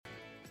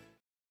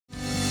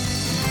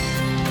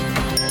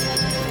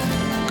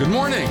Good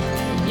morning.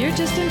 You're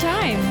just in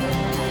time.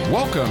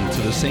 Welcome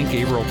to the St.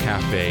 Gabriel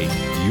Café,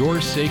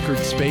 your sacred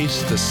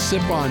space to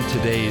sip on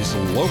today's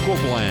local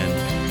blend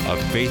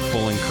of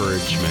faithful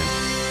encouragement.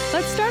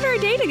 Let's start our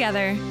day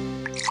together.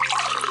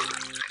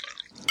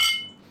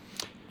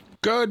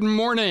 Good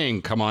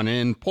morning. Come on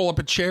in, pull up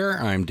a chair.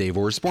 I'm Dave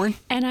Orsborn.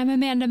 And I'm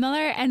Amanda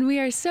Miller, and we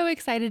are so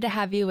excited to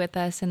have you with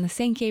us in the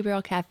St.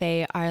 Gabriel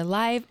Café, our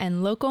live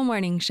and local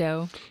morning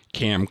show.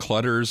 Cam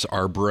Clutters,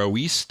 our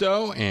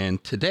broisto,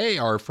 and today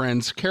our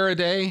friends Cara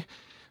Day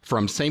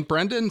from St.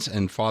 Brendan's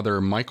and Father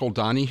Michael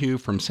Donahue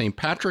from St.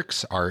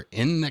 Patrick's are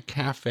in the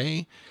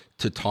cafe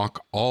to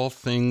talk all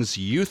things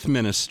youth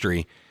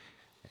ministry.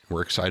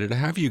 We're excited to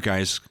have you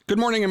guys. Good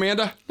morning,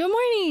 Amanda. Good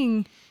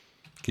morning.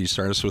 Can you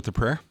start us with a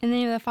prayer? In the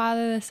name of the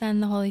Father, the Son,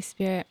 and the Holy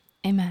Spirit.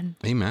 Amen.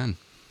 Amen.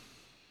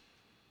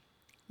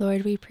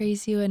 Lord, we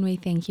praise you and we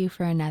thank you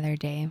for another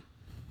day.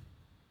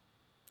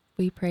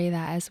 We pray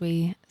that as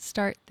we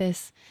start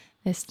this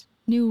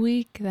new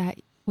week, that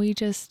we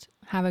just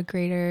have a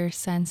greater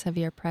sense of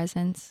your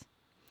presence,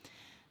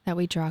 that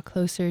we draw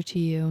closer to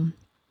you,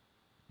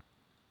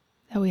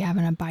 that we have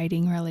an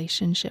abiding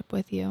relationship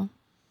with you.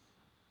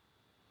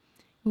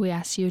 We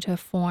ask you to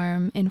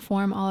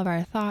inform all of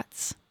our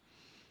thoughts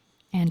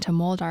and to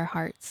mold our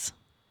hearts.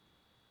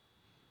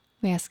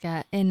 We ask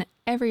that in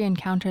every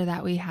encounter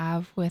that we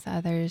have with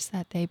others,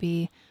 that they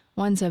be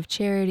ones of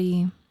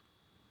charity,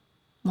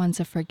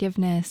 ones of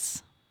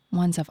forgiveness,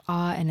 ones of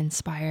awe and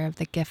inspire of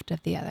the gift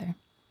of the other.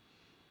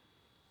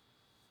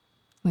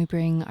 We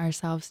bring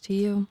ourselves to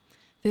you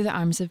through the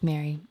arms of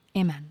Mary.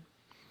 Amen.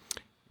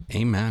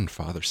 Amen,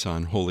 Father,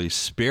 Son, Holy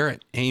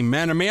Spirit.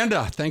 Amen.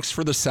 Amanda, thanks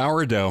for the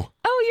sourdough.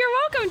 Oh,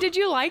 you're welcome. Did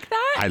you like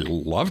that? I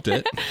loved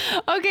it.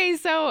 Okay,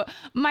 so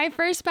my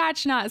first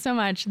batch, not so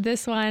much.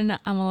 This one,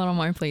 I'm a little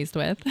more pleased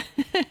with.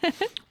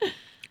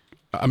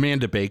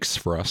 Amanda bakes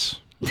for us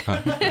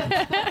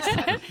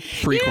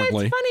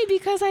frequently. It's funny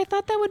because I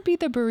thought that would be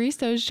the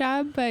barista's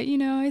job, but,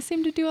 I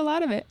seem to do a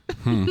lot of it.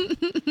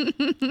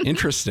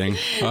 Interesting.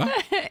 Huh?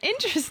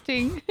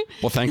 Interesting.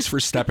 Well, thanks for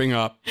stepping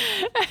up.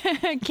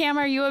 Cam,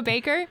 are you a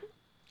baker?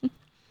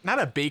 Not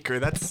a baker.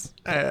 That's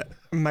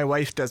my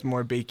wife does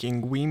more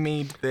baking. We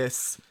made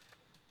this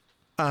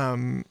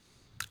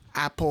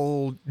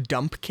apple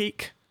dump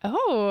cake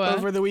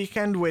over the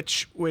weekend,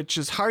 which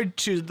is hard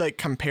to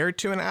compare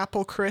to an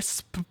apple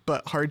crisp,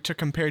 but hard to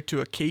compare to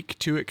a cake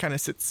too. It kind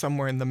of sits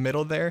somewhere in the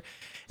middle there.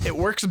 It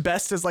works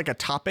best as a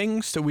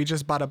topping, so we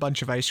just bought a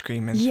bunch of ice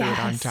cream and threw it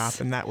on top,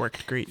 and that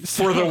worked great.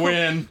 For the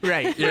win.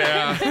 Right.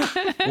 Yeah.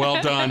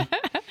 Well done.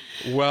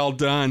 Well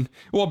done.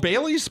 Well,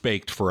 Bailey's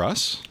baked for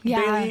us.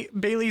 Yeah.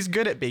 Bailey's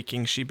good at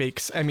baking. She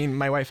bakes. I mean,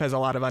 my wife has a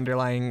lot of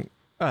underlying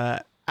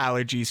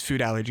allergies,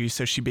 food allergies,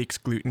 so she bakes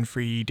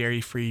gluten-free,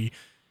 dairy-free,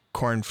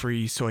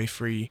 corn-free,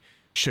 soy-free,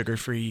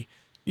 sugar-free,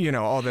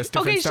 all this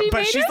different stuff.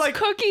 But she made us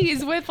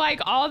cookies with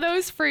all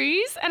those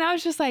frees, and I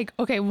was just like,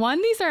 okay,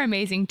 one, these are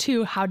amazing.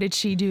 Two, how did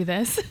she do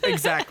this?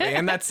 Exactly,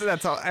 and that's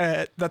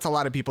a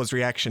lot of people's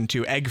reaction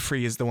too.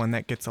 Egg-free is the one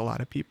that gets a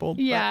lot of people.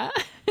 Yeah.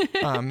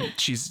 But,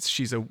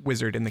 she's a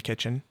wizard in the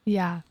kitchen.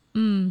 Yeah.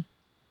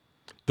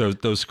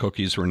 Those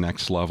cookies were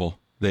next level.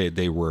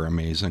 They were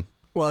amazing.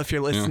 Well, if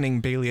you're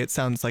listening, Bailey, it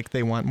sounds like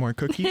they want more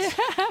cookies.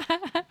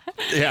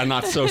 Yeah,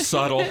 not so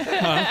subtle.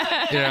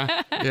 Huh?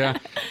 Yeah.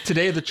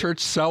 Today, the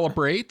church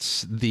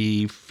celebrates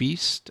the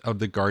Feast of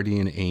the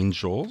Guardian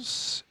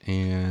Angels.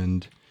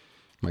 And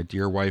my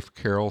dear wife,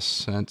 Carol,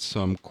 sent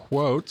some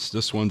quotes.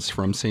 This one's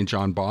from St.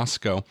 John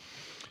Bosco.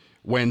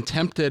 When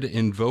tempted,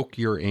 invoke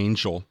your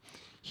angel.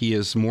 He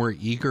is more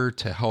eager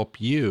to help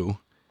you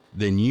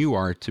than you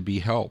are to be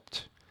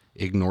helped.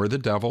 Ignore the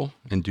devil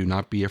and do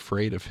not be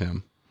afraid of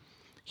him.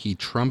 He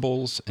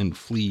trembles and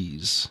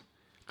flees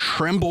at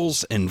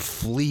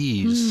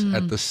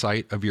the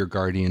sight of your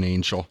guardian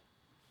angel.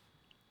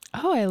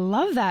 Oh, I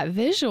love that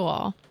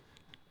visual.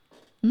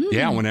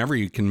 Yeah, whenever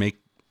you can make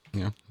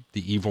the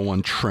evil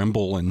one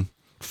tremble and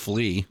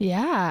flee.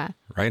 Yeah.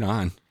 Right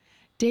on.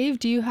 Dave,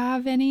 do you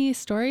have any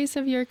stories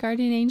of your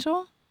guardian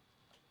angel?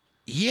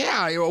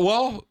 Yeah,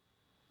 well.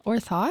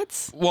 Or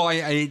thoughts? Well,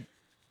 I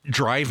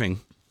driving.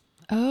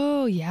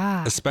 Oh,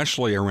 yeah.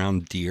 Especially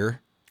around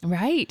deer.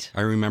 Right.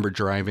 I remember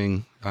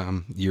driving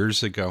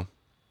years ago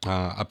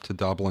up to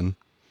Dublin.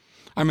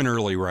 I'm an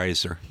early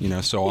riser,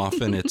 so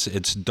often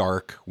it's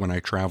dark when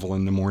I travel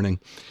in the morning.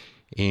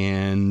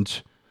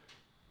 And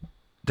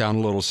down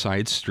a little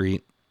side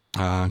street,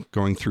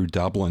 going through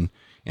Dublin,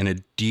 and a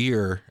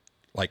deer,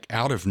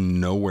 out of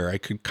nowhere, I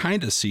could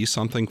kind of see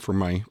something from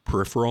my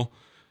peripheral,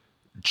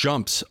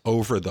 jumps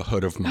over the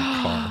hood of my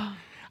car.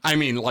 I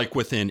mean,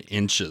 within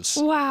inches.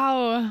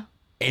 Wow.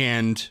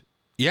 And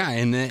yeah,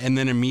 and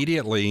then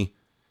immediately,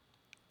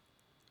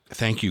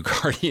 thank you,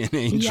 guardian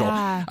angel.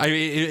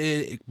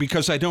 Yeah.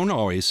 Because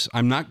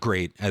I'm not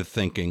great at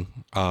thinking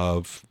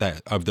of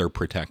their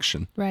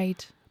protection.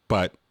 Right.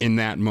 But in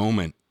that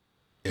moment,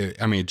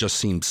 it just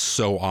seemed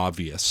so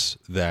obvious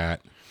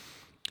that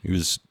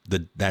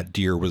that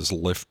deer was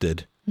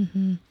lifted.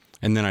 Mm-hmm.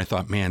 And then I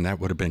thought, man, that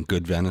would have been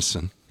good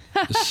venison.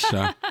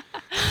 So,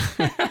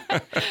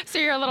 So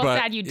you're a little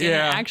sad you didn't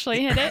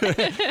actually hit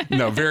it?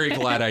 No, very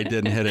glad I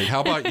didn't hit it.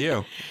 How about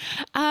you?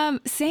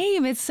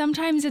 Same.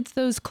 Sometimes it's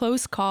those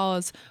close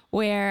calls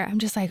where I'm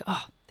just like,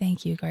 oh,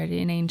 thank you,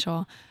 guardian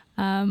angel.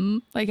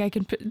 Like I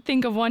can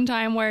think of one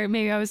time where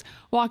maybe I was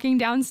walking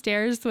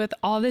downstairs with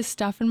all this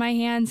stuff in my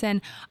hands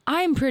and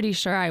I'm pretty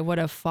sure I would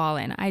have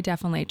fallen. I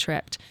definitely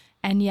tripped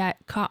and yet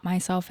caught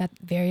myself at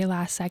the very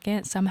last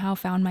second, somehow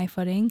found my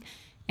footing,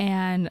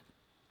 and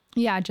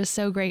yeah, just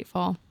so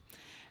grateful.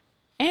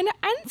 And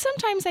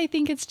sometimes I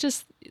think it's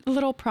just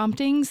little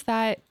promptings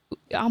that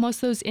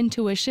almost those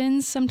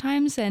intuitions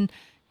sometimes, and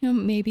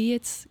maybe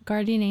it's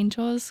guardian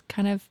angels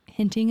kind of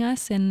hinting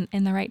us in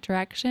the right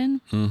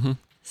direction. Mm-hmm.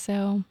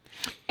 So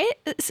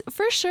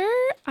for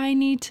sure, I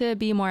need to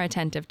be more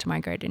attentive to my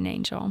guardian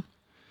angel.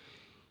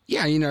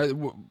 Yeah,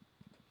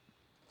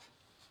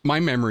 my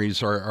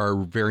memories are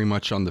very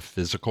much on the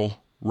physical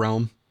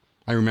realm.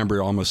 I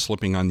remember almost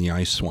slipping on the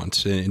ice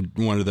once, and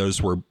one of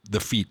those where the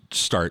feet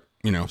start,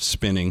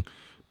 spinning,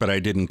 but I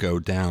didn't go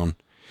down.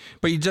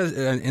 But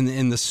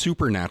in the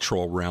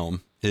supernatural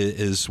realm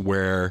is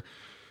where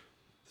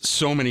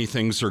so many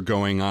things are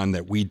going on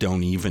that we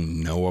don't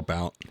even know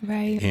about.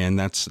 Right. And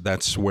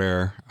that's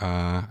where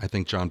I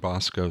think Don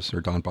Bosco's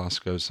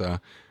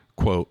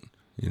quote,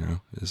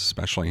 is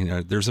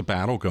especially, there's a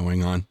battle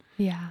going on.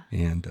 Yeah.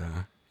 And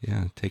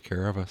take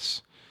care of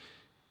us.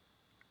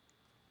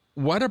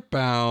 What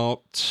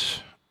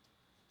about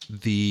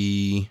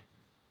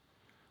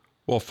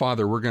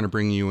Father, we're going to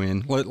bring you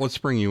in. Let's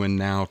bring you in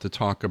now to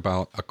talk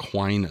about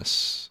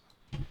Aquinas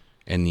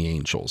and the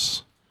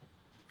angels.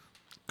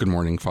 Good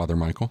morning, Father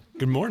Michael.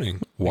 Good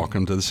morning.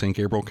 Welcome to the St.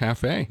 Gabriel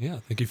Café. Yeah,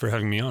 thank you for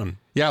having me on.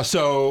 Yeah,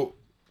 so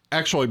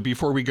actually,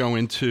 before we go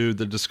into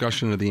the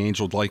discussion of the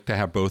angel, I'd like to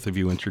have both of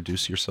you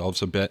introduce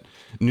yourselves a bit.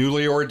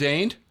 Newly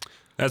ordained?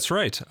 That's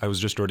right. I was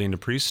just ordained a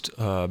priest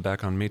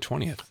back on May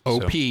 20th.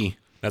 OP. So,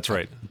 that's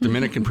right.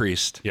 Dominican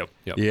priest. Yep.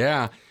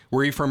 Yeah.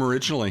 Where are you from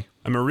originally?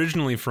 I'm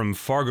originally from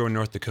Fargo,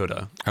 North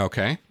Dakota.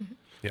 Okay.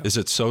 Yeah. Is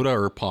it soda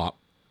or pop?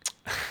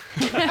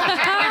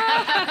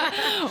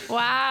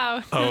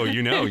 Wow. Oh,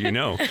 you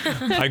know.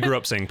 I grew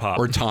up saying pop.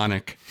 Or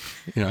tonic.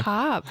 Yeah.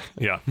 Pop.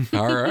 Yeah.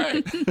 All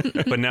right.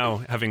 But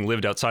now, having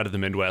lived outside of the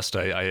Midwest,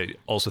 I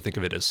also think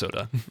of it as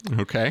soda.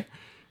 Okay.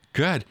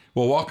 Good.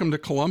 Well, welcome to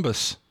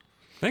Columbus.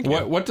 Thank you.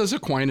 What does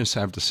Aquinas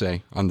have to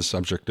say on the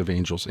subject of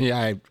angels?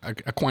 Yeah,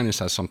 Aquinas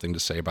has something to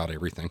say about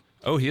everything.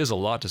 Oh, he has a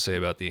lot to say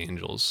about the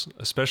angels,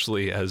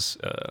 especially as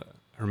I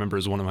remember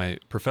as one of my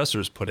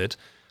professors put it,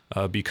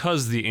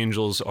 because the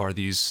angels are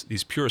these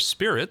pure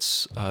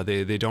spirits.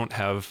 They don't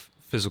have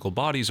physical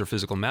bodies or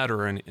physical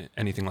matter or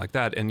anything like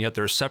that, and yet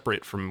they're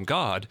separate from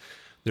God.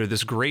 They're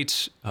this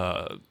great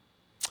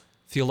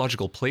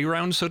theological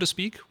playground, so to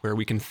speak, where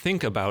we can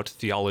think about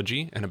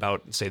theology and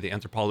about, say, the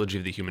anthropology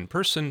of the human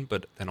person,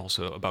 but then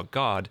also about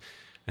God.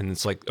 And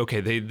it's like, okay,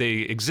 they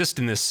exist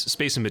in this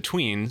space in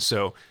between.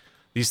 So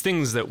these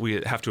things that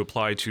we have to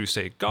apply to,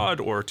 say,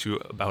 God or to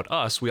about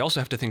us, we also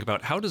have to think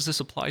about how does this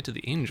apply to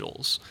the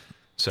angels?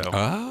 So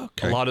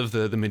okay. A lot of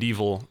the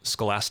medieval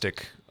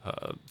scholastic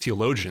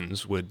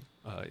theologians would,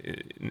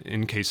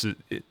 in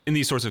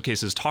these sorts of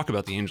cases, talk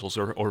about the angels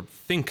or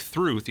think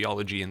through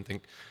theology and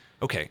think,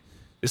 okay,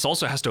 this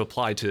also has to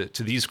apply to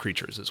these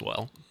creatures as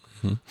well.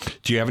 Mm-hmm.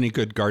 Do you have any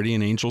good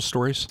guardian angel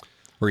stories?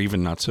 Or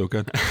even not so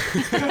good?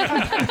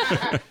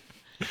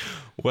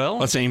 Well,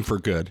 let's aim for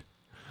good.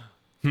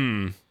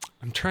 I'm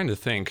trying to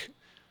think.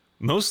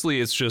 Mostly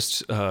it's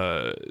just,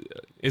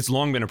 it's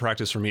long been a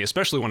practice for me,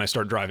 especially when I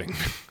start driving,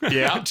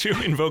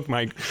 to invoke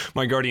my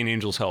guardian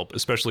angel's help,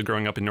 especially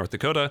growing up in North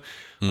Dakota,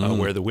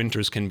 where the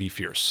winters can be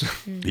fierce.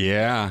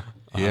 Yeah.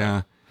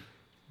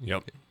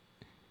 Yep.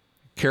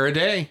 Kara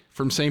Day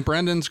from St.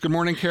 Brendan's. Good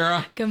morning,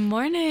 Kara. Good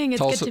morning.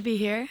 It's good to be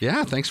here.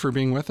 Yeah, thanks for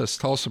being with us.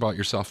 Tell us about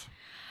yourself.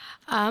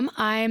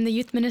 I'm the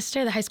youth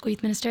minister, the high school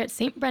youth minister at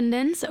St.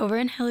 Brendan's over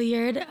in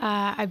Hilliard.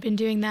 I've been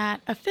doing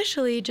that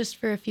officially just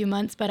for a few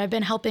months, but I've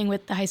been helping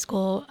with the high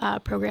school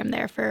program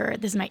there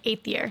this is my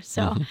 8th year.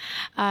 So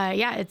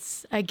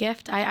it's a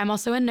gift. I'm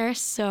also a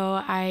nurse,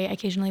 so I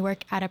occasionally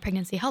work at a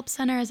pregnancy help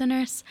center as a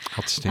nurse.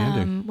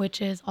 Outstanding.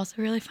 Which is also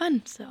really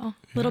fun. So a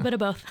little bit of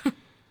both.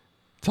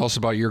 Tell us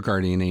about your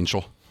guardian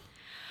angel.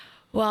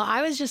 Well,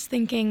 I was just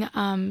thinking,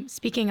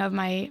 speaking of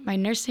my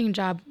nursing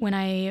job, when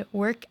I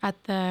work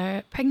at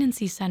the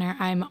pregnancy center,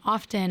 I'm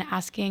often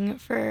asking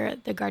for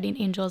the guardian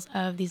angels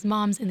of these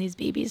moms and these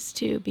babies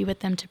to be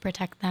with them, to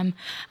protect them.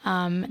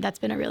 That's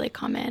been a really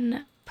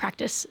common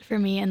practice for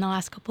me in the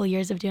last couple of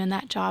years of doing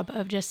that job,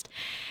 of just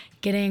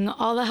getting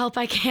all the help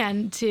I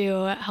can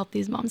to help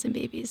these moms and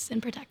babies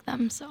and protect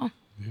them. So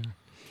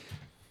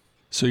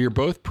you're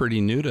both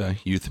pretty new to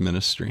youth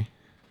ministry,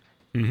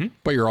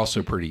 but you're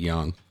also pretty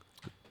young.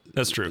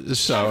 That's true.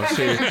 So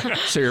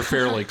you're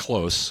fairly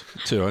close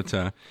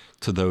to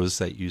those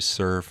that you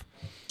serve.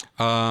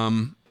 What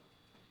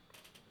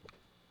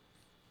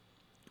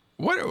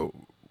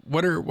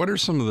are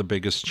some of the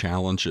biggest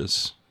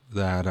challenges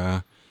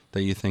that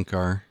you think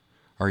our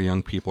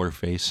young people are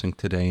facing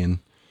today, and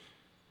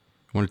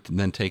wanted to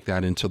then take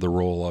that into the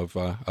role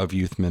of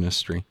youth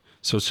ministry.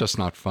 So it's just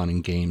not fun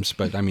and games,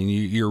 but I mean,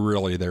 you're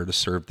really there to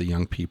serve the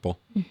young people.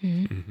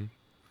 Mm-hmm. Mm-hmm.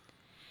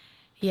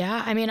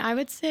 Yeah, I mean, I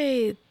would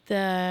say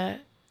the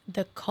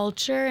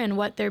culture and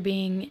what they're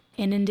being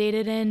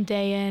inundated in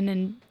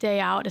and day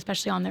out,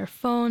 especially on their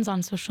phones,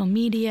 on social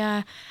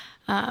media,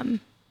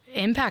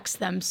 impacts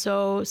them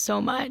so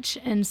much.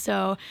 And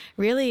so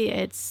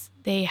really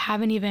they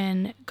haven't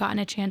even gotten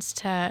a chance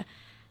to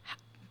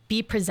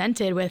be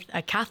presented with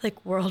a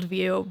Catholic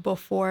worldview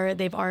before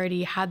they've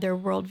already had their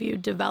worldview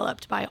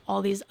developed by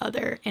all these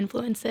other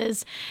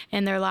influences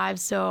in their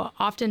lives. So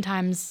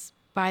oftentimes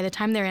by the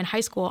time they're in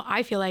high school,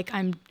 I feel like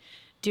I'm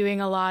doing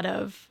a lot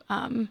of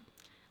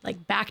like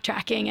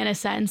backtracking in a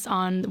sense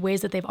on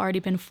ways that they've already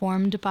been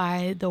formed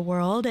by the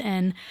world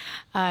and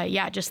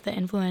just the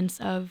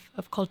influence of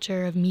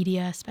culture, of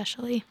media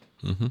especially.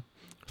 Mm-hmm.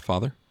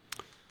 Father?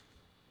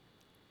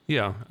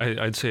 Yeah,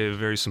 I'd say a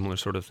very similar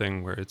sort of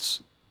thing where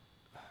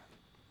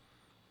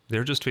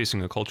they're just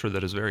facing a culture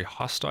that is very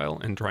hostile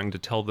and trying to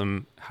tell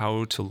them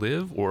how to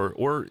live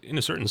or in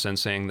a certain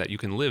sense saying that you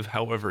can live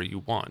however you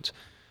want.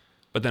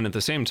 But then at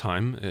the same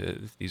time,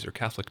 if these are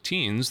Catholic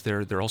teens,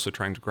 they're also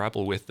trying to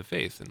grapple with the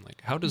faith and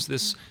like, how does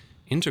this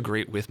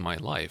integrate with my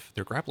life?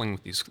 They're grappling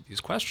with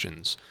these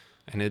questions,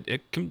 and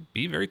it can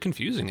be very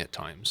confusing at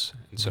times.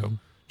 And so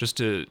just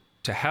to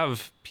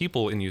have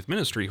people in youth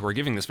ministry who are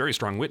giving this very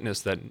strong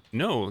witness that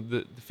no,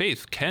 the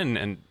faith can,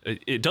 and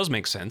it does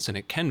make sense, and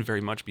it can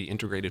very much be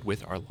integrated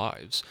with our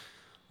lives.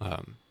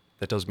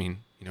 That does mean,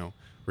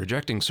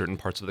 rejecting certain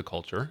parts of the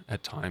culture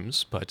at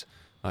times, but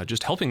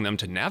just helping them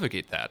to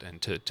navigate that and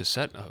to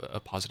set a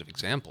positive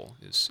example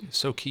is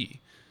so key.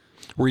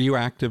 Were you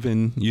active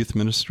in youth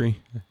ministry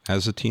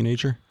as a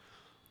teenager?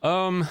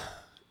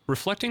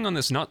 Reflecting on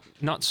this,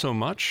 not so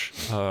much.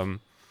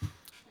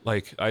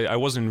 I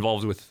wasn't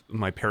involved with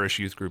my parish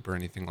youth group or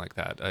anything like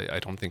that. I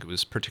don't think it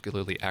was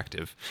particularly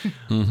active.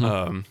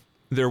 Mm-hmm.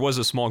 There was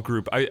a small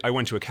group. I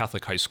went to a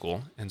Catholic high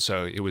school, and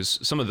so it was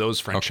some of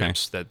those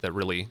friendships that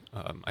really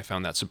I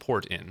found that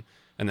support in.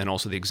 And then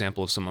also the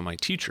example of some of my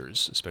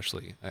teachers,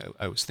 especially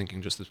I was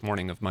thinking just this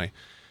morning of my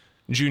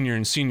junior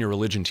and senior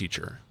religion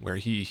teacher, where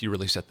he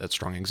really set that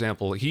strong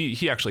example.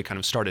 He actually kind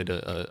of started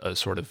a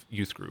sort of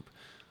youth group.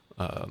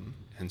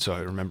 And so I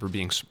remember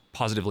being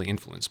positively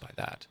influenced by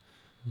that.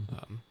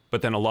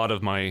 But then a lot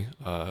of my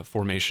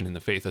formation in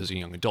the faith as a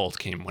young adult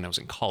came when I was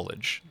in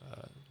college,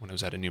 when I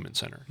was at a Newman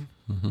Center.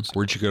 Mm-hmm. So,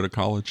 where'd you go to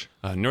college?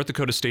 North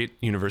Dakota State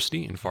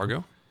University in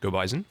Fargo. Go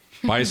Bison.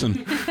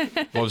 Bison.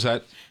 What was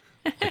that?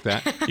 Like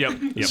that?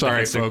 Yep.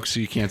 Sorry, folks,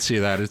 you can't see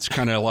that. It's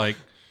kind of like,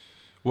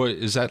 what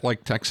is that,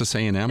 like Texas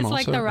A&M it's also?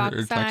 It's like the rock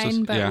or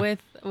sign, Texas?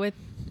 but with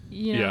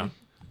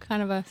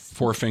kind of a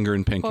forefinger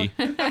and pinky.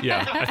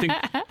 Yeah, I think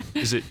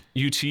is it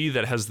UT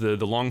that has the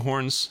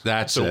Longhorns?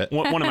 That's so it.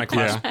 One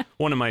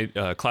of my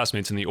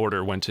classmates in the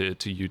order went to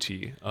UT,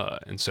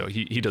 and so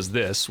he does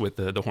this with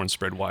the horns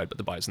spread wide, but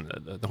the bison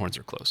the horns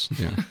are close.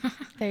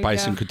 Yeah,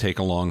 bison could take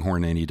a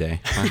longhorn any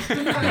day.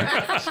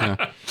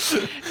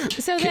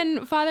 So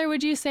then, Father,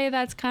 would you say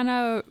that's kind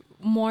of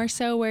more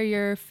so where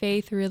your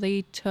faith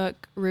really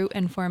took root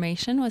and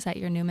formation? Was at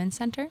your Newman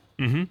Center?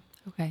 Mm-hmm.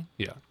 Okay.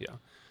 Yeah.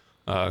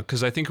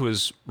 Because I think it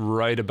was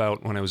right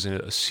about when I was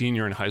a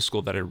senior in high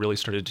school that I really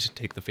started to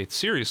take the faith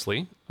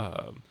seriously.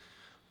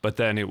 But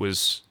then it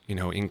was,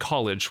 in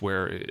college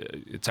where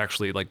it's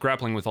actually like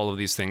grappling with all of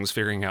these things,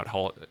 figuring out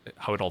how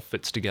it all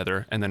fits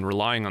together, and then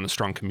relying on the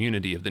strong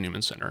community of the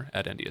Newman Center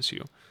at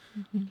NDSU.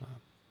 Mm-hmm.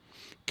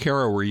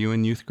 Kara, were you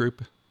in youth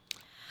group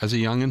as a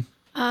youngin'?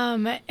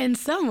 In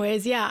some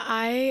ways, yeah.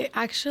 I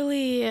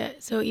actually,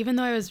 so even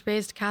though I was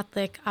raised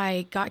Catholic,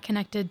 I got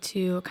connected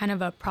to kind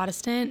of a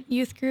Protestant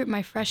youth group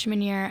my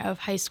freshman year of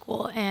high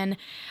school. And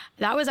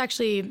that was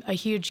actually a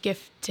huge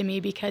gift to me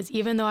because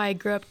even though I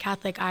grew up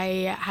Catholic,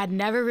 I had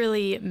never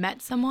really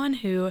met someone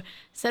who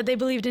said they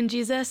believed in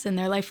Jesus and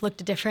their life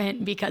looked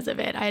different because of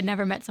it. I had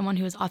never met someone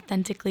who was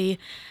authentically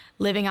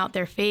living out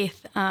their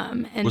faith.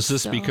 And was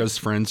this because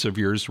friends of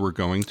yours were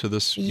going to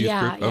this youth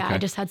group? Yeah, I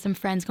just had some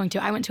friends going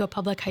to. I went to a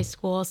public high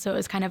school, so it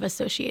was kind of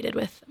associated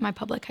with my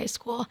public high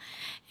school.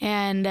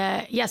 And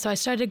so I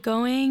started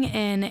going,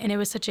 and it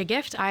was such a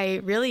gift. I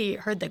really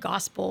heard the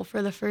gospel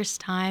for the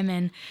first time,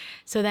 and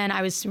so then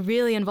I was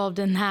really involved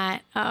in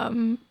that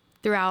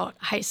throughout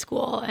high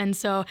school. And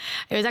so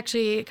it was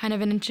actually kind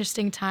of an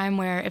interesting time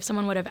where if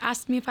someone would have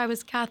asked me if I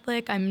was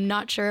Catholic, I'm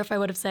not sure if I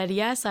would have said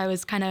yes. I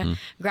was kind of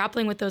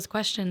grappling with those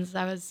questions.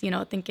 I was,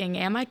 thinking,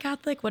 am I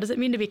Catholic? What does it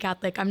mean to be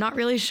Catholic? I'm not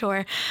really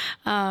sure.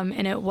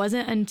 And it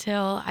wasn't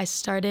until I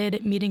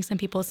started meeting some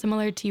people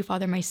similar to you,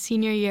 Father, my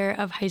senior year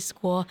of high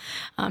school.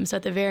 So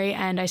at the very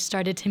end, I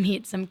started to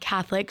meet some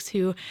Catholics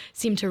who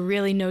seemed to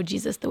really know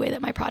Jesus the way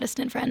that my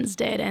Protestant friends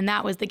did. And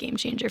that was the game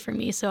changer for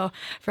me. So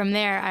from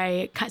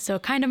there,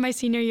 kind of my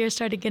senior year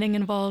started getting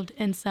involved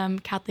in some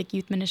Catholic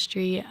youth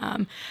ministry,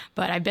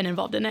 but I've been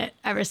involved in it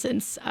ever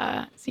since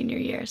senior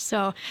year.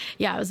 So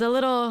yeah, it was a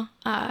little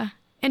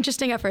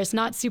interesting at first,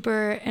 not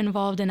super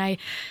involved, and I,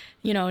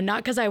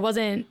 not because I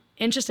wasn't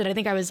interested. I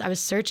think I was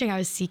searching, I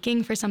was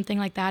seeking for something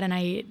like that,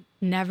 and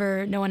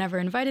no one ever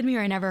invited me,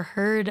 or I never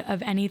heard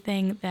of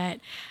anything that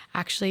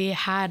actually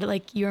had,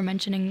 like you were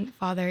mentioning,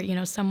 Father,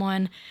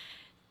 someone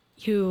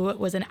who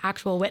was an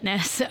actual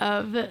witness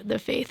of the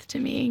faith to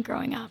me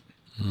growing up.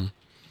 Mm-hmm.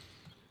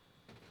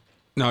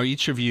 Now,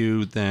 each of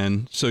you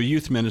then, so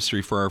youth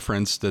ministry, for our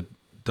friends that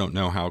don't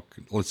know how,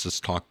 let's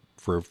just talk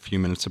for a few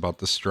minutes about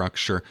the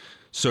structure.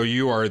 So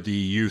you are the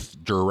youth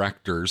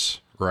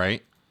directors,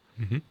 right?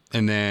 Mm-hmm.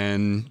 And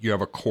then you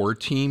have a core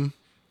team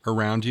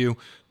around you.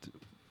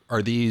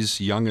 Are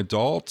these young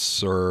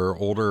adults or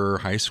older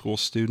high school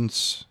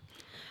students?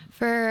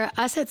 For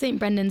us at St.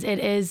 Brendan's, it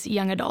is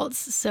young adults.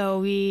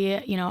 So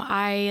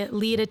I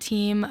lead a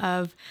team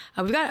of,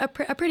 we've got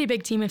a pretty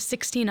big team of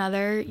 16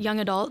 other young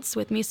adults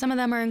with me. Some of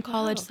them are in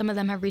college. Some of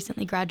them have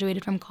recently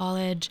graduated from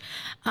college,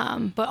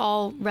 but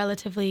all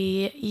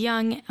relatively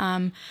young,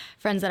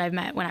 friends that I've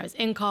met when I was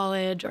in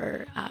college,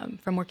 or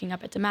from working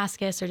up at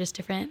Damascus, or just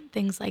different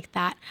things like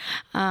that.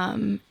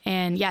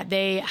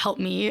 They help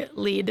me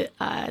lead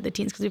the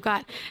teens, because we've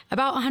got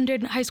about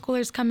 100 high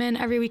schoolers come in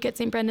every week at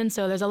St. Brendan's.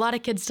 So there's a lot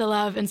of kids to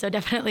love. And so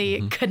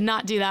definitely could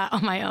not do that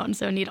on my own.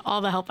 So need all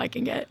the help I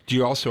can get. Do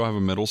you also have a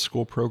middle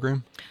school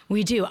program?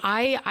 We do.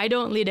 I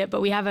don't lead it,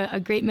 but we have a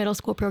great middle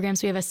school program.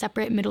 So we have a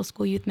separate middle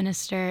school youth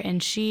minister,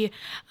 and she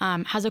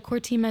has a core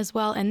team as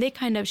well. And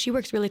she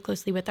works really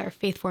closely with our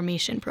faith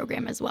formation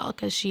program as well,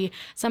 because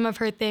some of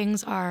her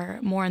things are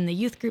more on the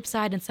youth group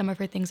side, and some of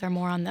her things are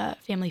more on the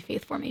family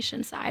faith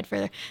formation side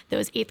for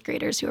those 8th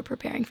graders who are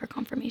preparing for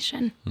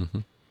confirmation. Mm-hmm.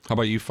 How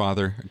about you,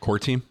 Father? A core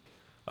team?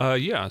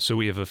 So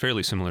we have a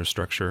fairly similar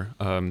structure.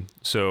 I'm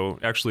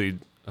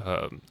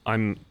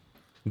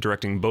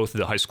directing both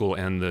the high school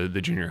and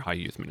the junior high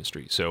youth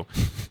ministry. So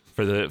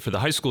for the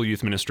high school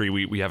youth ministry,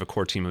 we have a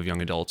core team of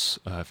young adults.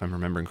 If I'm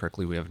remembering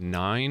correctly, we have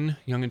 9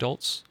 young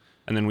adults,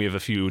 and then we have a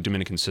few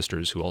Dominican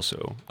sisters who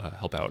also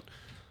help out.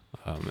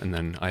 And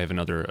then I have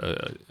another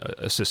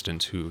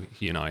assistant who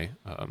he and I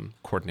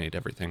coordinate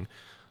everything.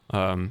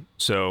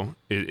 So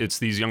it's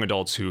these young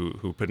adults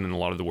who put in a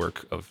lot of the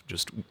work of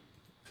just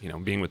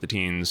being with the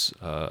teens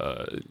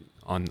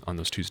on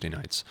those Tuesday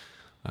nights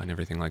and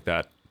everything like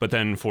that. But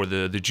then for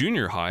the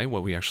junior high,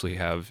 what we actually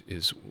have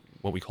is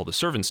what we call the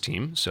servants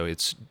team. So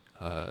it's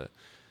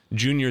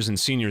juniors and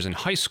seniors in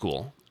high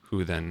school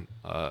who then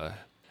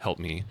help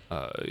me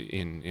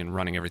in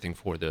running everything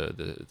for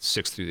the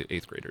 6th through the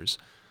 8th graders.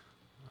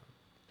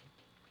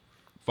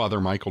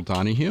 Father Michael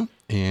Donahue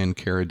and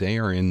Cara Day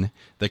are in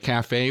the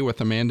cafe with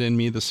Amanda and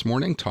me this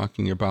morning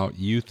talking about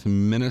youth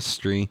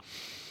ministry.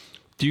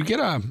 Do you get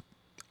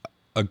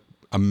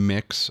a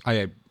mix,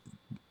 I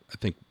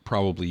think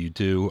probably you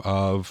do,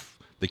 of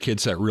the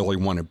kids that really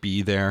want to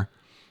be there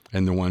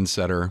and the ones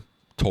that are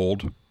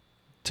told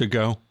to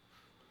go?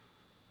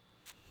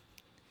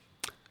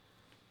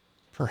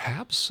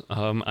 Perhaps.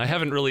 I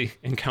haven't really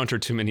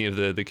encountered too many of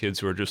the kids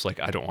who are just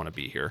like, I don't want to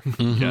be here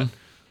yet.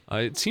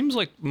 It seems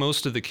like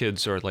most of the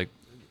kids are like,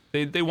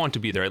 they want to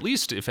be there, at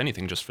least, if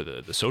anything, just for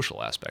the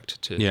social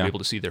aspect, to be able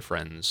to see their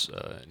friends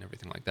and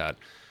everything like that.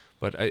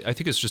 But I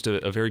think it's just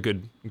a very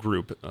good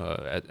group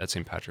at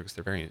St. Patrick's.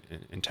 They're very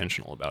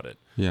intentional about it.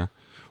 Yeah.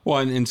 Well,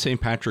 and St.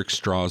 Patrick's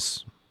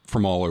draws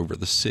from all over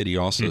the city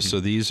also. Mm-hmm. So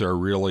these are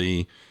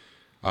really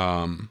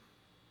a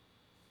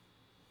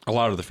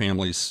lot of the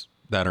families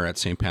that are at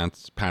St.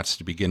 Pat's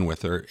to begin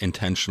with are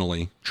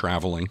intentionally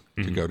traveling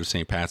to go to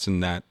St. Pat's,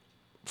 and that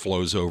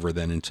flows over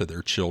then into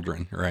their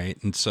children, right?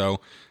 And so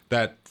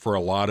that, for a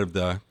lot of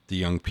the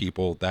young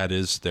people, that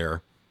is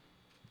their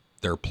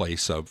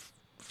place of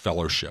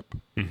fellowship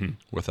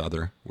with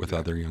other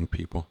young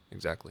people.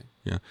 Exactly.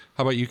 Yeah.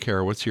 How about you,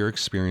 Cara? What's your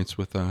experience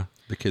with the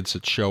kids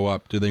that show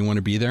up? Do they want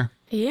to be there?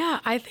 Yeah,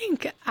 I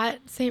think at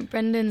St.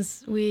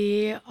 Brendan's,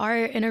 we are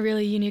in a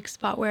really unique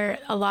spot where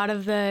a lot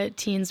of the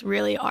teens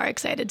really are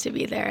excited to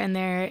be there. And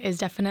there is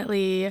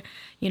definitely,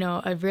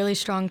 a really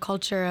strong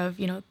culture of,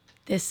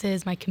 this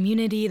is my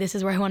community. This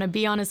is where I want to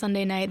be on a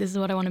Sunday night. This is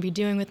what I want to be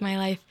doing with my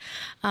life.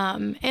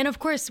 And of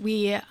course,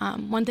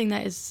 one thing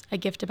that is a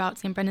gift about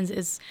St. Brendan's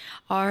is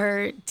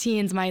our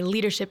teens, my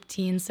leadership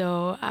teens.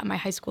 So my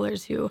high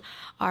schoolers who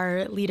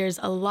are leaders,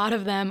 a lot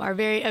of them are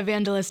very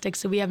evangelistic.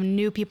 So we have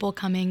new people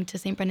coming to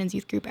St. Brendan's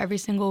youth group every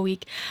single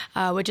week,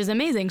 which is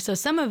amazing. So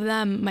some of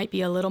them might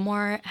be a little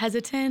more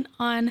hesitant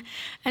on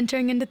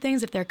entering into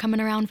things if they're coming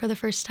around for the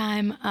first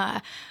time.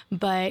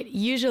 But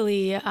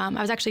usually, I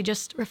was actually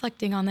just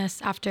reflecting on this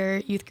after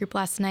youth group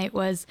last night,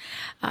 was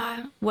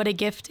what a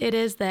gift it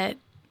is that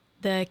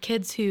the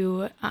kids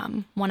who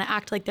want to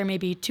act like they're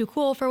maybe too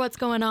cool for what's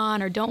going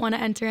on or don't want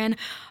to enter in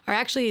are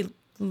actually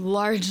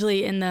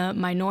largely in the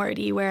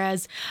minority,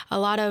 whereas a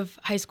lot of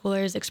high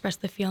schoolers express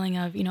the feeling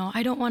of,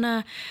 I don't want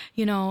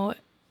to,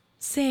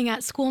 sing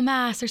at school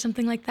mass or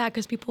something like that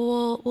because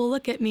people will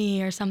look at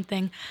me or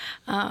something.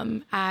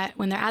 When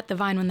they're at the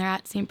Vine, when they're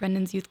at St.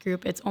 Brendan's youth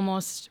group, it's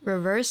almost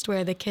reversed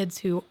where the kids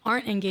who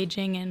aren't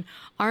engaging and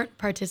aren't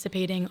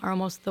participating are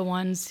almost the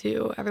ones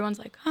who everyone's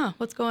like,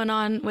 what's going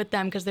on with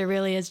them? Because there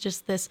really is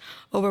just this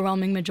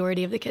overwhelming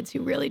majority of the kids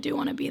who really do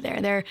want to be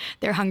there.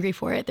 They're hungry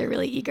for it. They're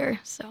really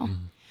eager. So,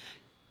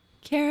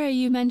 Kara,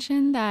 you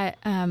mentioned that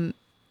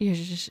you're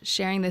just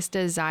sharing this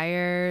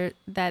desire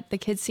that the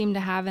kids seem to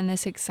have and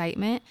this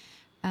excitement.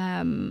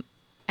 And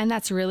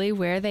that's really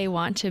where they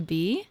want to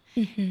be.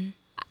 Mm-hmm.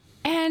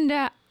 And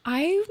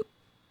I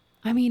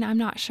mean, I'm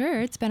not sure.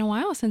 It's been a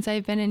while since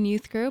I've been in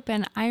youth group,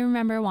 and I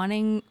remember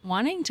wanting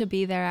to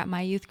be there at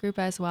my youth group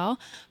as well.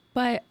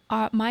 But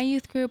my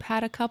youth group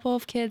had a couple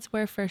of kids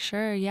where for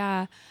sure,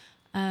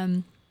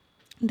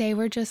 they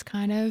were just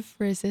kind of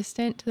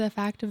resistant to the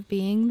fact of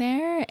being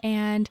there.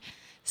 And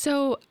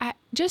so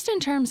just in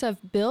terms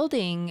of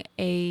building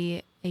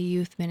a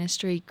youth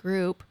ministry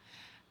group,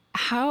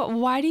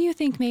 why do you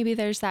think maybe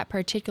there's that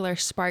particular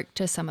spark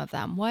to some of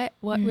them? What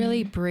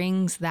really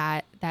brings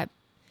that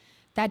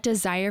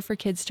desire for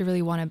kids to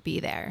really want to be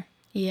there?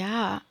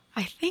 Yeah,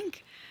 I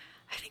think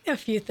a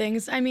few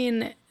things. I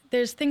mean,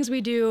 there's things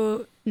we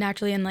do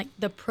naturally in like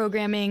the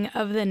programming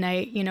of the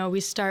night. You know, we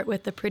start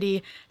with the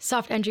pretty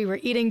soft entry. We're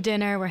eating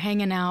dinner, we're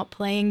hanging out,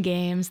 playing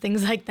games,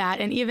 things like that.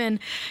 And even,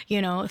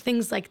 you know,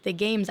 things like the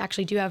games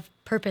actually do have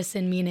purpose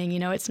and meaning. You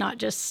know, it's not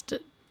just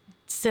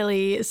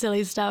silly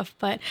stuff,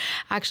 but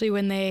actually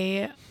when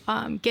they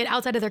get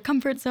outside of their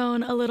comfort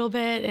zone a little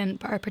bit and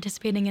are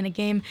participating in a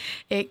game,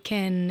 it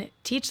can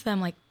teach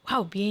them like,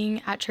 wow,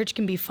 being at church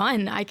can be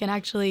fun. I can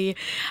actually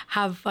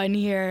have fun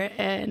here,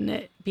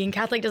 and being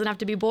Catholic doesn't have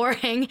to be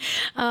boring.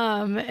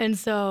 And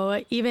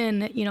so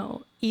even, you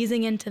know,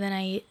 easing into the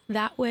night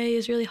that way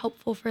is really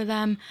helpful for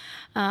them.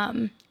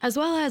 As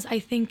well as I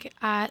think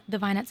at the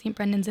Vine at St.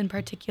 Brendan's in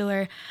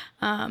particular,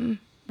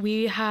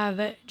 we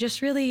have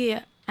just really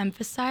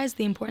emphasize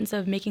the importance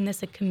of making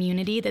this a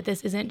community, that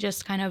this isn't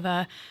just kind of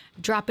a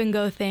drop and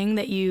go thing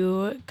that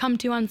you come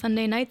to on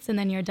Sunday nights and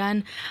then you're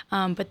done.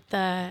 But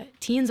the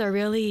teens are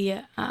really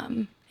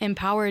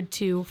empowered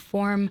to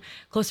form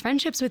close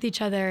friendships with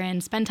each other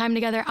and spend time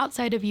together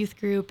outside of youth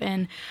group.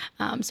 And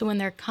so when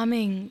they're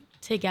coming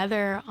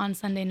together on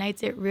Sunday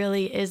nights, it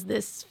really is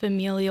this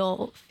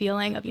familial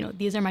feeling of, you know,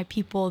 these are my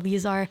people,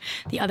 these are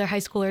the other high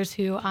schoolers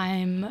who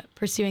I'm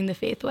pursuing the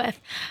faith with.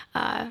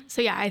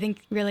 So yeah, I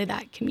think really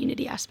that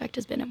community aspect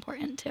has been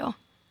important too.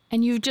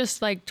 And you've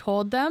just like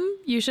told them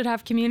you should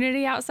have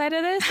community outside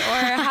of this, or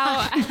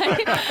how?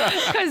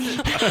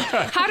 Because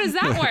how does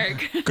that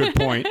work? Good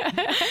point.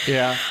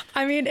 Yeah.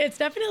 I mean, it's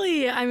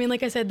definitely. I mean,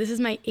 like I said, this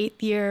is my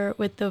 8th year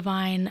with the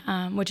Vine,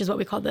 which is what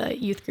we call the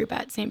youth group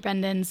at St.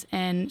 Brendan's,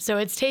 and so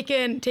it's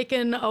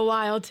taken a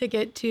while to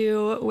get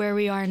to where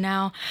we are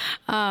now.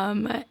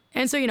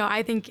 And so, you know,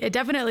 I think it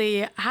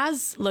definitely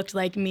has looked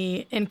like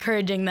me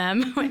encouraging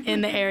them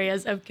in the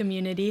areas of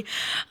community.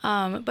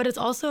 But it's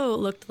also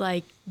looked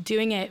like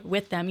doing it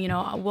with them. You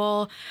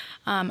know,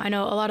 I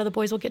know a lot of the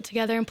boys will get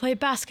together and play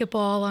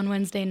basketball on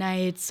Wednesday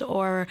nights,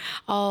 or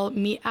I'll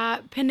meet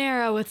at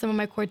Panera with some of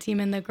my core team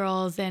and the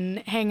girls and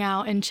hang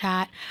out and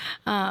chat.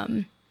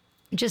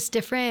 Just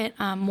different,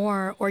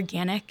 more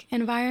organic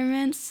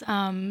environments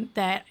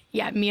that,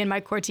 me and my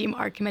core team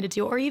are committed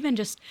to, or even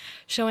just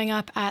showing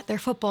up at their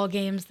football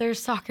games, their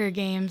soccer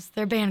games,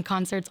 their band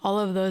concerts, all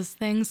of those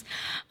things,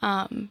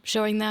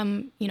 showing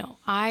them, you know,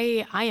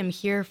 I am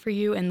here for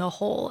you in the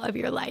whole of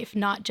your life,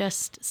 not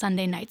just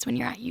Sunday nights when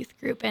you're at youth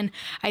group. And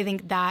I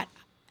think that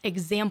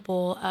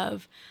example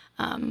of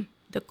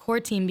the core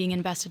team being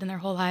invested in their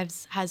whole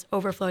lives has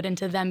overflowed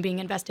into them being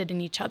invested in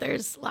each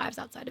other's lives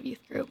outside of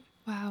youth group.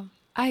 Wow.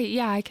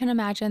 I can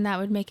imagine that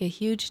would make a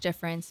huge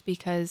difference,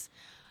 because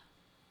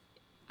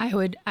I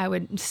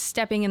would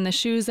stepping in the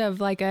shoes of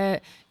like a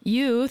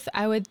youth,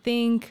 I would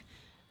think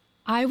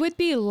I would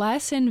be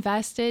less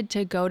invested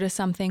to go to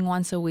something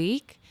once a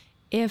week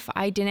if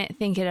I didn't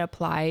think it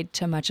applied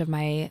to much of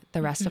the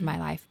rest of my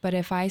life. But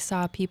if I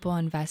saw people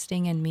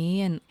investing in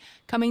me and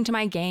coming to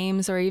my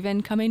games, or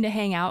even coming to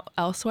hang out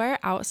elsewhere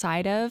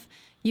outside of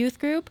youth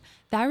group,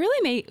 that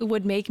really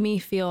would make me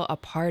feel a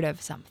part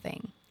of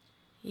something.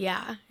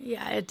 Yeah,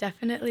 it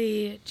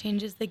definitely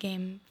changes the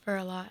game for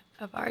a lot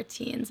of our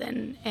teens,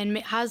 and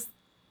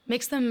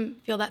makes them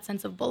feel that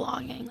sense of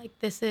belonging. Like,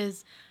 this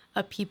is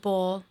a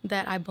people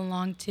that I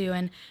belong to,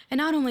 and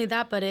not only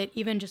that, but it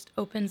even just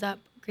opens up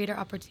greater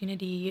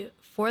opportunity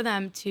for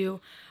them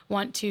to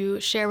want to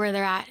share where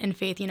they're at in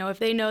faith. You know, if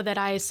they know that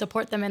I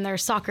support them in their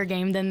soccer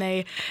game, then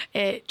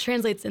it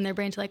translates in their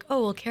brain to like,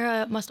 oh, well,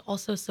 Kara must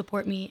also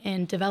support me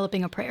in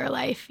developing a prayer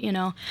life, you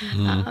know?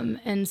 Mm-hmm.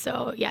 And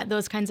so, yeah,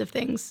 those kinds of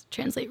things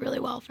translate really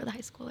well for the high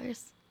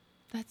schoolers.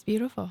 That's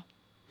beautiful.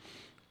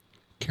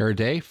 Kara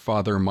Day,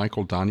 Father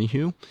Michael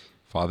Donahue,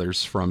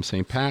 Father's from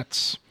St.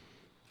 Pat's,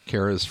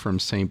 Kara's from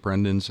St.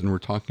 Brendan's, and we're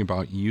talking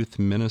about youth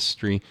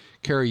ministry.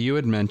 Kara, you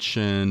had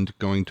mentioned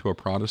going to a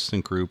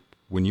Protestant group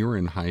when you were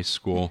in high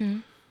school. Mm-hmm.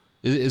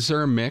 Is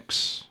there a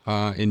mix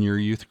in your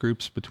youth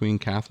groups between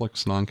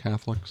Catholics,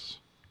 non-Catholics?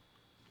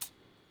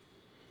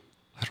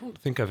 I don't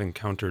think I've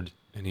encountered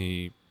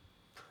any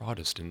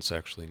Protestants,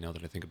 actually, now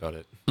that I think about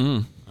it.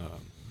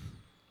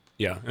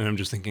 Yeah, and I'm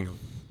just thinking of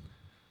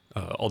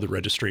all the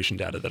registration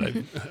data that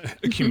I've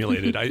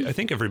accumulated. I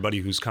think everybody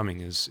who's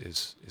coming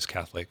is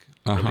Catholic.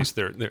 Or at least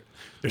they're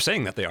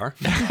saying that they are.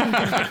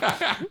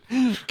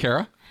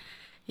 Kara?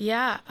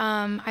 Yeah,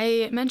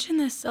 I mentioned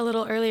this a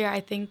little earlier. I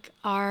think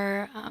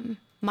our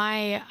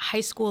my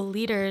high school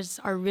leaders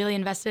are really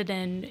invested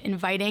in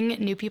inviting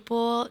new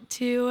people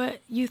to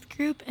youth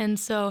group. And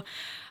so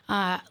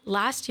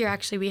last year,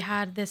 actually, we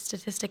had this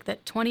statistic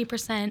that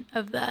 20%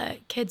 of the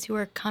kids who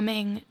were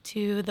coming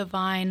to the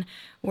Vine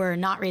were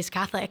not raised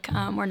Catholic,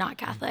 were not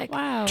Catholic.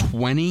 Wow.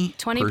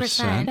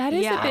 20%. That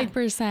is a big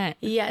percent.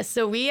 Yes.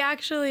 So we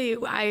actually,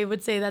 I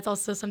would say that's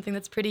also something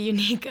that's pretty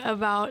unique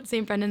about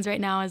St. Brendan's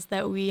right now is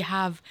that we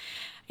have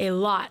a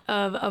lot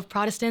of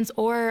Protestants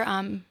or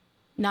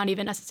not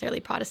even necessarily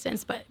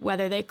Protestants, but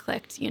whether they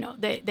clicked,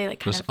 they like kind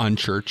Just of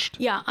unchurched.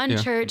 Yeah,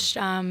 unchurched,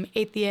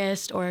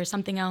 atheist or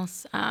something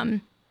else.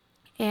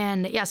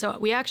 And yeah, so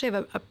we actually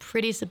have a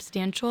pretty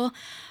substantial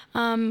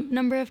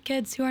number of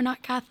kids who are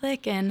not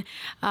Catholic and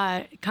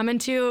come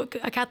into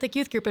a Catholic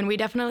youth group. And we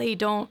definitely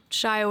don't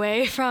shy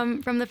away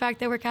from the fact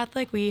that we're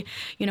Catholic. We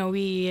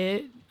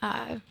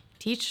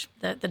teach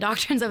the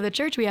doctrines of the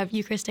church. We have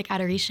Eucharistic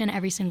adoration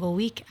every single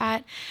week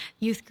at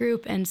youth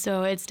group. And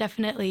so it's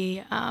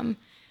definitely,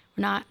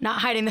 we're not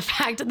hiding the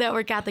fact that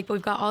we're Catholic, but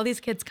we've got all these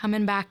kids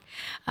coming back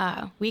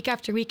week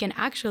after week. And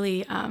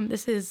actually,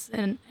 this is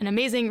an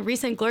amazing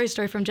recent glory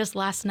story from just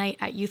last night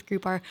at youth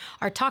group. Our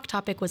talk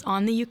topic was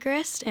on the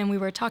Eucharist, and we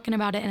were talking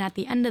about it. And at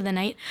the end of the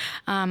night,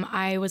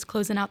 I was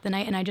closing out the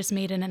night, and I just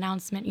made an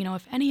announcement.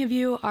 If any of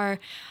you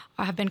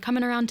have been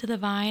coming around to the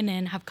Vine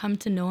and have come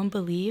to know and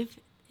believe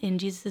in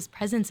Jesus'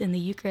 presence in the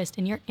Eucharist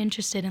and you're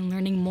interested in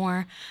learning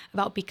more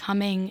about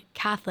becoming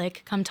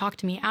Catholic, come talk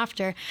to me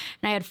after.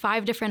 And I had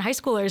 5 different high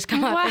schoolers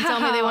come up and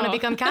tell me they want to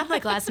become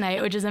Catholic last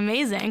night, which is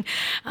amazing.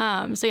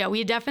 So yeah,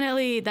 we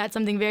definitely, that's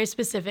something very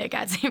specific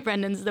at St.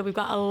 Brendan's, that we've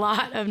got a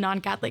lot of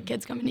non-Catholic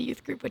kids coming to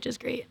youth group, which is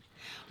great.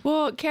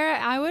 Well, Kara,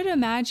 I would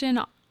imagine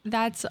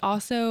that's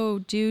also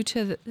due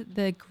to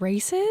the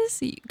graces,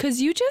 because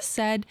you just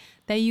said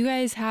that you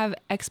guys have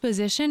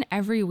exposition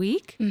every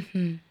week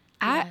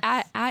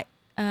at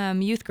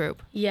youth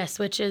group. Yes,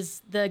 which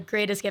is the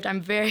greatest gift.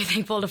 I'm very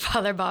thankful to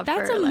Father Bob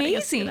That's for letting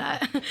amazing. us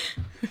do that.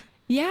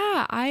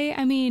 Yeah,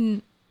 I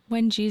mean,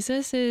 when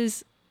Jesus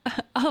is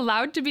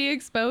allowed to be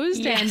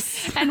exposed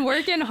and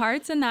work in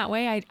hearts in that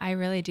way, I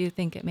really do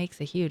think it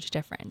makes a huge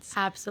difference.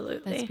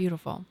 Absolutely. That's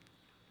beautiful.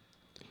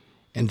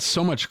 And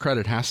so much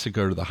credit has to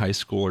go to the high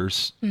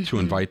schoolers to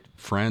invite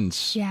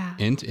friends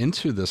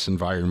into this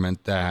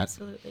environment that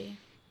Absolutely.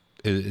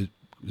 it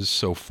is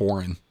so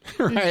foreign,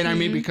 right? I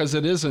mean, because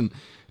it isn't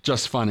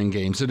just fun and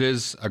games. It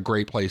is a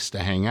great place to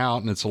hang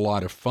out, and it's a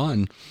lot of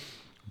fun.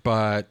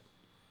 But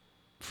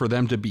for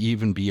them to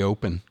even be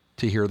open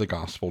to hear the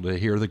gospel, to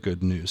hear the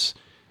good news,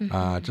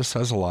 just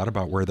says a lot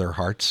about where their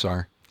hearts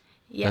are,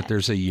 that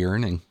there's a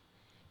yearning.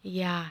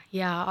 Yeah.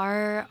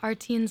 Our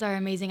teens are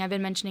amazing. I've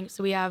been mentioning,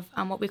 so we have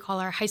what we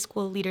call our high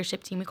school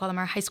leadership team. We call them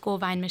our high school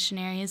Vine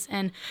missionaries.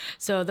 And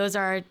so those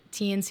are our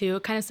teens who,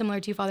 kind of similar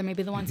to you, Father,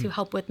 maybe the ones who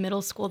help with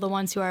middle school, the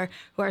ones who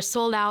are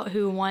sold out,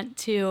 who want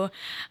to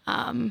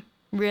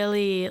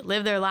really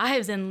live their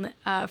lives and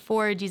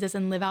for Jesus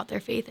and live out their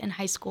faith in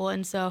high school.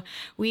 And so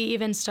we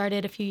even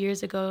started a few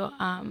years ago,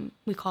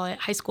 we call it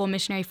high school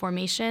missionary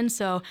formation.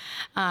 So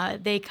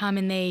they come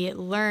and they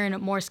learn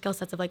more skill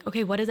sets of like,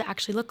 okay, what does it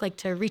actually look like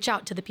to reach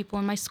out to the people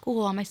in my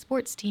school, on my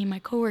sports team, my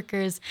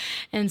coworkers?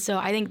 And so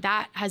I think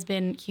that has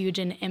been huge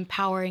in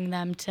empowering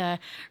them to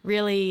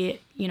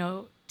really,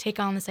 take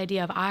on this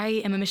idea of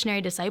I am a missionary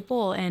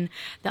disciple, and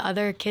the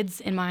other kids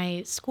in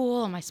my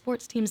school and my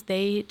sports teams,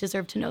 they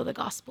deserve to know the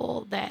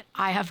gospel that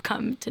I have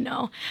come to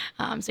know.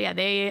 So yeah,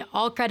 they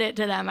all credit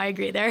to them. I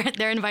agree.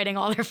 They're inviting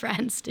all their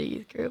friends to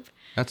youth group.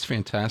 That's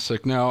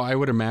fantastic. Now, I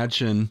would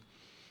imagine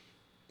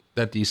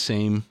that these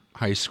same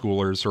high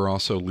schoolers are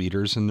also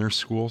leaders in their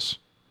schools.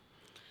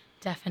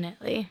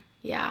 Definitely.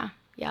 Yeah.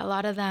 Yeah, a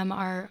lot of them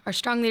are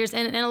strong leaders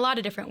in a lot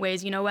of different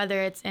ways,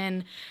 whether it's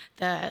in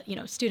the,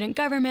 student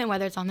government,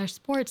 whether it's on their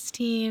sports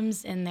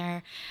teams, in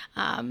their,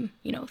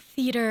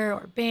 theater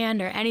or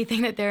band or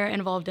anything that they're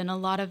involved in. A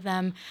lot of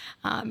them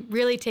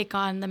really take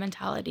on the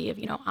mentality of,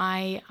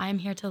 I'm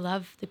here to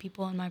love the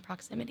people in my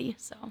proximity.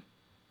 So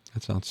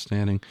that's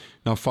outstanding.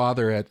 Now,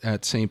 Father,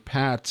 at St.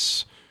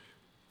 Pat's,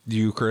 the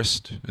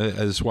Eucharist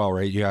as well,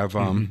 right? You have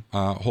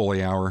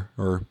Holy Hour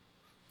or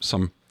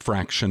some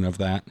fraction of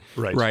that,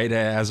 right,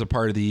 as a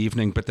part of the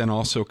evening, but then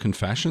also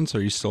confessions.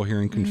 Are you still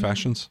hearing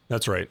confessions?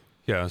 That's right.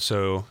 Yeah.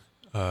 So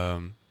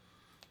the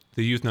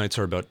youth nights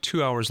are about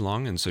 2 hours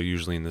long, and so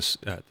usually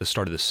at the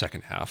start of the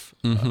second half,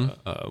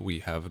 we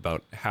have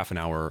about half an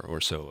hour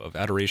or so of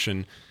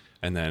adoration,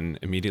 And then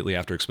immediately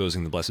after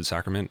exposing the Blessed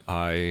Sacrament,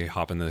 I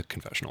hop in the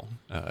confessional.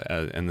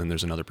 And then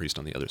there's another priest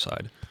on the other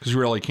side. Because you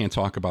really can't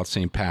talk about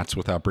St. Pat's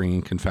without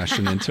bringing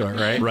confession into it,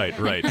 right?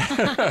 Right.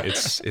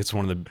 It's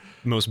one of the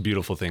most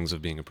beautiful things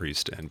of being a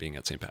priest and being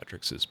at St.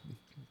 Patrick's is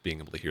being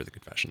able to hear the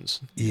confessions.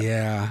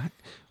 Yeah.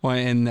 Well,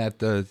 and that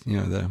the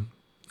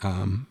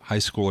high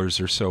schoolers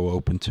are so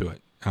open to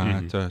it,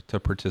 to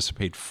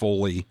participate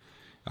fully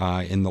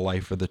in the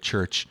life of the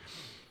church.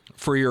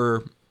 For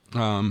your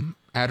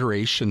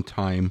adoration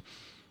time,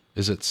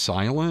 is it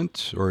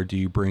silent, or do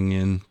you bring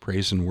in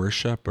praise and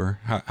worship, or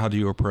how do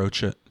you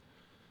approach it?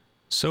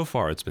 So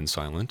far, it's been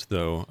silent,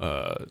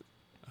 though.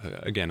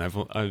 Again, I've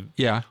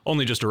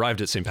only just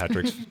arrived at St.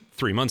 Patrick's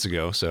 3 months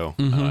ago, so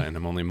and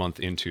I'm only a month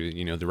into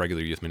the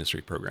regular youth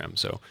ministry program.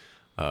 So,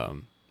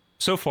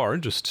 so far,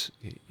 just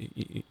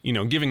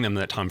giving them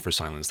that time for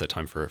silence, that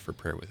time for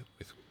prayer with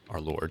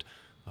our Lord.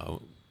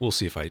 We'll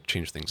see if I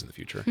change things in the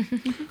future.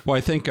 Well,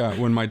 I think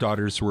when my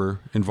daughters were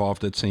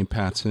involved at St.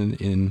 Pat's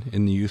in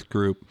the youth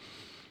group,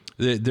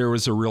 there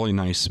was a really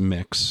nice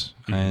mix.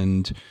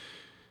 And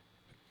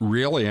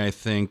really, I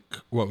think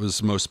what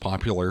was most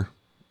popular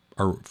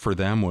for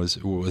them was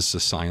the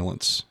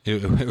silence.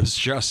 It was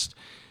just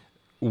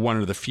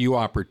one of the few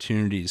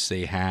opportunities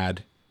they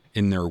had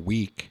in their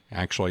week,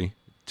 actually,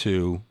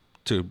 to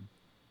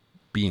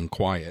be in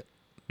quiet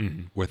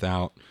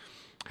without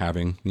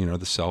having,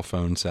 the cell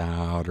phones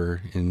out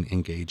or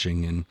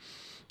engaging in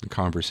the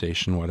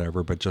conversation,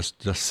 whatever, but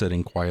just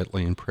sitting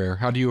quietly in prayer.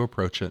 How do you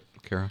approach it,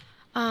 Kara?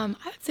 I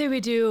would say we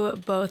do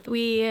both.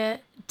 We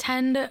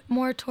tend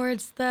more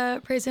towards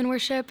the praise and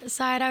worship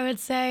side, I would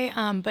say,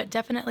 but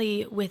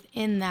definitely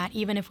within that,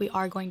 even if we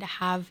are going to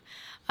have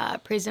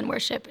praise and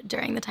worship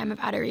during the time of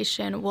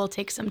adoration, we'll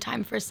take some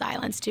time for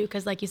silence too,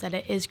 because like you said,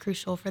 it is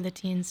crucial for the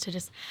teens to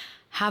just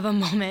have a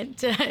moment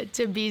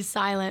to be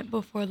silent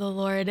before the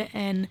Lord.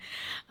 And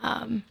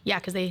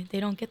because they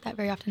don't get that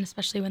very often,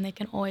 especially when they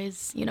can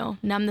always,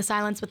 numb the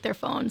silence with their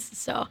phones.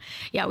 So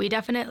yeah, we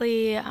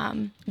definitely,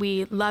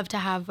 we love to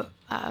have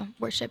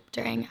worship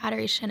during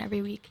adoration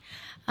every week.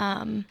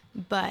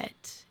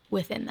 But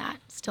within that,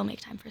 still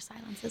make time for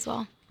silence as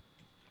well.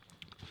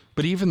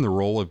 But even the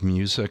role of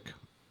music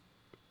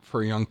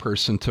for a young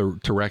person to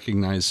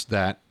recognize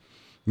that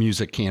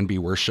music can be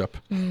worship,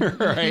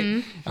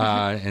 right?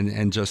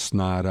 And just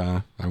not,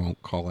 I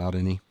won't call out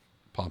any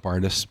pop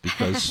artists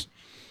because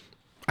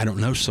I don't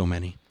know so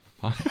many.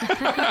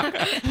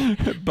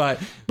 but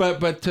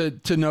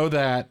to know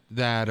that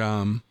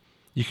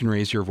you can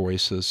raise your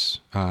voices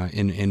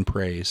in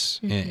praise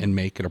and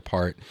make it a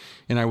part.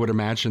 And I would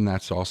imagine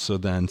that's also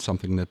then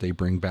something that they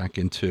bring back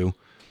into,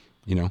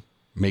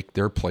 make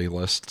their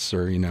playlists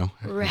or,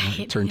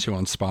 turn to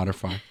on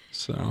Spotify.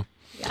 So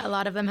yeah, a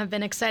lot of them have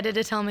been excited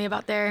to tell me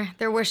about their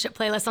worship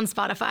playlist on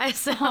Spotify.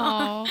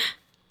 So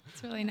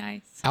it's really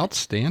nice.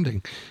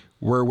 Outstanding.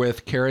 We're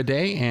with Kara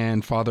Day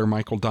and Father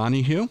Michael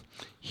Donahue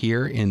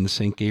here in the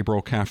St.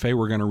 Gabriel Café.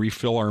 We're going to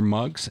refill our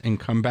mugs and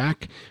come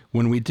back.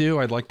 When we do,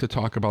 I'd like to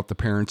talk about the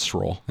parents'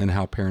 role and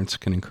how parents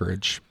can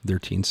encourage their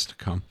teens to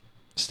come.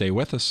 Stay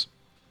with us.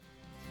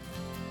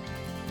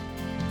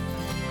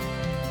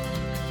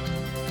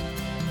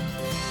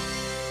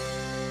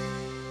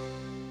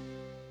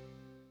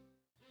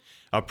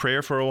 A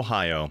prayer for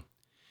Ohio.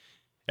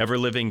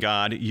 Ever-living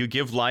God, you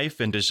give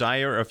life and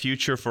desire a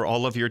future for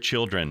all of your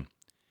children.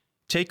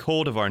 Take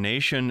hold of our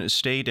nation,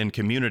 state, and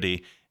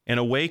community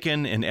and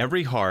awaken in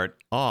every heart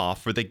awe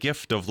for the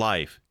gift of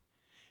life.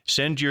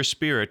 Send your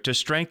Spirit to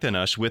strengthen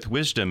us with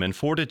wisdom and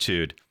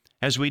fortitude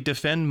as we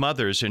defend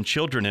mothers and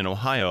children in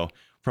Ohio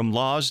from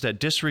laws that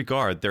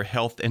disregard their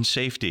health and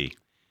safety.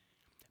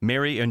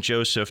 Mary and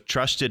Joseph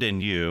trusted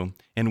in you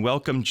and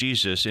welcomed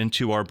Jesus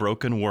into our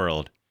broken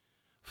world.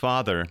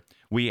 Father,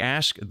 we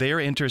ask their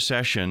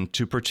intercession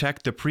to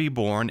protect the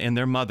preborn and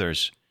their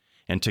mothers,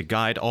 and to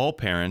guide all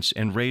parents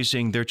in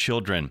raising their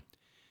children.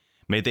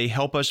 May they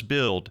help us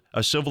build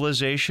a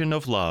civilization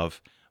of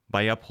love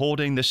by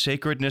upholding the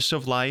sacredness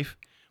of life,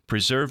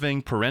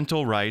 preserving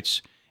parental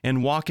rights,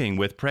 and walking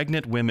with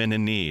pregnant women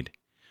in need.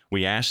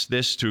 We ask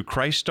this through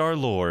Christ our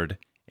Lord.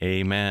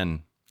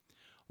 Amen.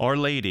 Our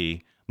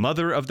Lady,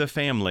 Mother of the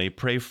Family,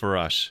 pray for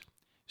us.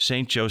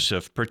 Saint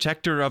Joseph,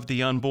 protector of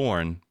the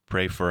unborn,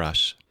 pray for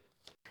us.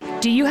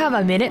 Do you have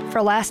a minute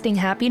for lasting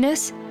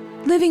happiness?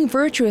 Living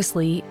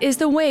virtuously is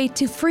the way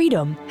to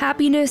freedom,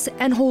 happiness,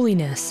 and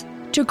holiness.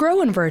 To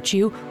grow in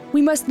virtue,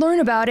 we must learn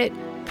about it,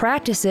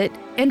 practice it,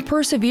 and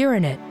persevere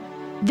in it.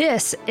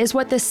 This is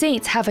what the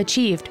saints have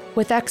achieved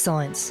with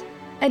excellence.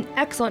 An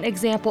excellent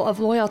example of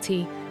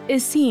loyalty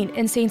is seen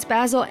in Saints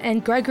Basil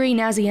and Gregory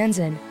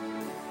Nazianzen.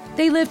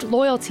 They lived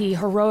loyalty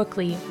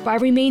heroically by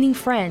remaining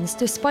friends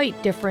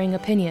despite differing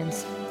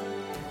opinions.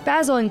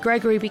 Basil and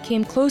Gregory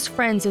became close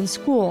friends in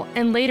school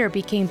and later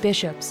became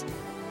bishops.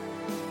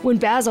 When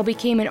Basil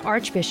became an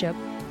archbishop,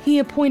 he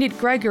appointed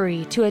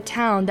Gregory to a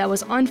town that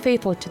was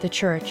unfaithful to the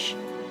church.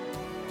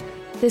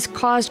 This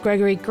caused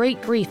Gregory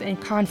great grief and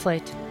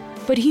conflict,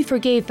 but he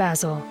forgave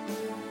Basil.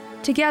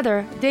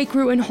 Together, they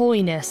grew in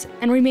holiness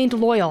and remained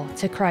loyal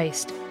to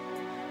Christ.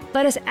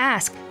 let us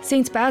ask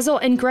Saints Basil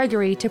and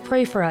Gregory to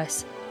pray for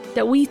us,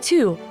 that we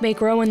too may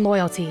grow in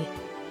loyalty.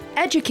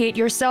 Educate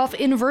yourself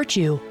in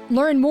virtue.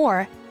 Learn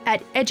more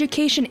at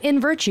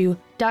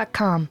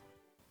educationinvirtue.com.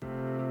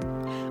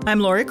 I'm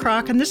Lori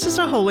Kroc, and this is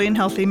a Holy and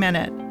Healthy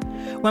Minute.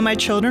 When my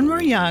children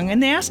were young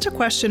and they asked a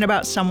question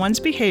about someone's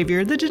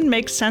behavior that didn't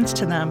make sense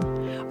to them,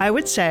 I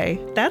would say,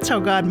 that's how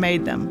God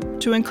made them,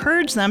 to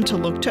encourage them to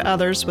look to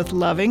others with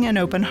loving and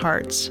open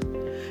hearts.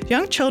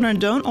 Young children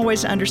don't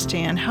always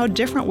understand how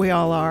different we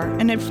all are,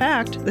 and in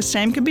fact, the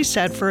same can be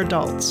said for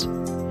adults.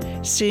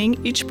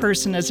 Seeing each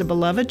person as a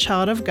beloved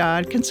child of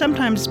God can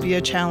sometimes be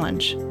a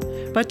challenge,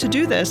 but to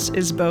do this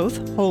is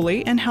both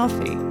holy and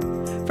healthy.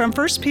 From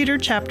 1 Peter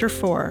chapter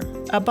 4,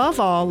 above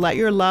all, let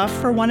your love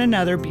for one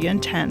another be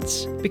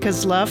intense,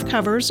 because love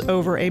covers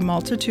over a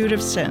multitude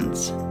of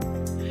sins.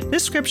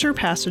 This scripture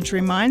passage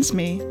reminds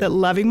me that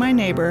loving my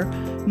neighbor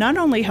not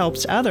only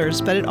helps others,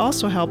 but it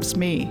also helps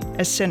me,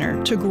 a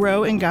sinner, to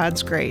grow in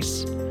God's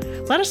grace.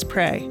 Let us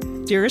pray.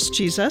 Dearest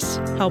Jesus,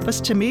 help us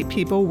to meet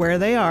people where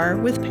they are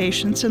with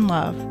patience and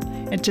love,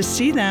 and to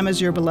see them as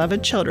your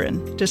beloved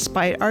children,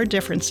 despite our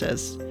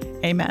differences.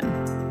 Amen.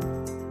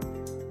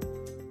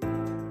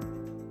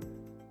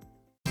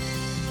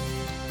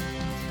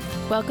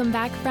 Welcome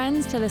back,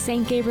 friends, to the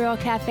St. Gabriel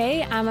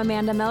Café. I'm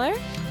Amanda Miller.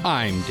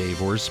 I'm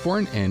Dave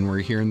Osborne, and we're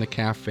here in the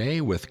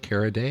cafe with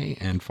Cara Day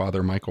and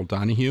Father Michael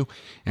Donahue,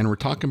 and we're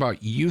talking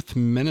about youth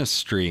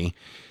ministry.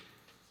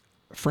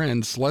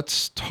 Friends,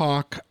 let's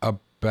talk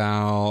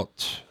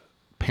about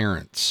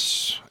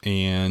parents.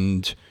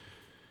 And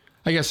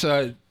I guess,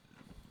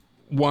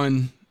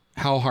 one,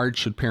 how hard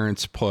should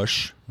parents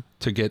push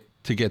to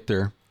get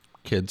their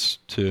kids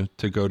to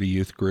go to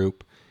youth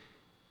group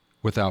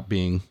without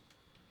being,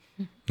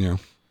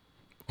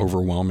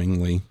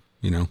 overwhelmingly,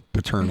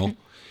 paternal?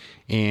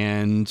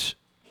 And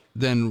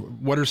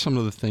then what are some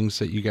of the things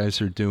that you guys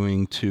are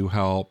doing to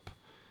help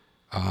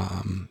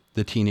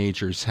the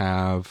teenagers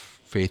have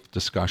faith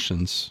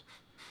discussions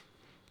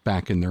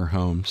back in their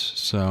homes?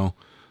 So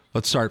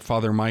let's start,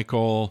 Father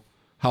Michael.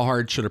 How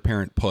hard should a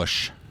parent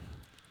push?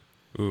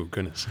 Ooh,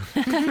 goodness.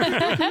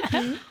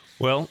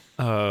 Well,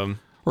 or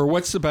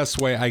what's the best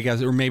way, I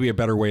guess, or maybe a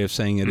better way of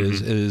saying it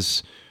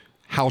is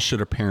how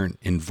should a parent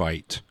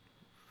invite?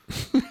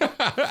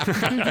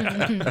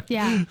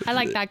 Yeah, I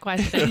like that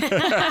question.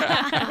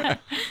 I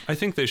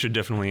think they should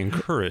definitely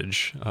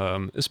encourage,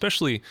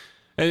 especially,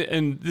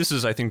 and this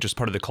is, I think, just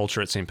part of the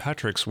culture at St.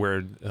 Patrick's,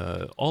 where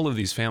all of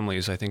these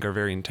families, I think, are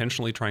very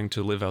intentionally trying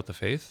to live out the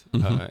faith.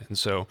 And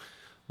so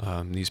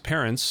these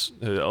parents,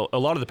 a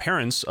lot of the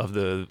parents of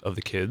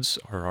the kids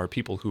are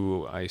people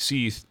who I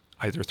see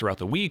either throughout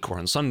the week or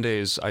on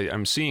Sundays.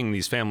 I'm seeing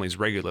these families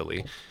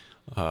regularly.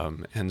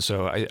 And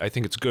so I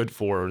think it's good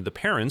for the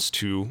parents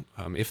to,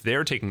 if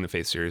they're taking the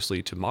faith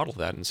seriously, to model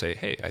that and say,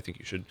 hey, I think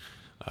you should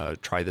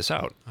try this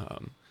out.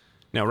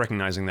 Now,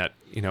 recognizing that,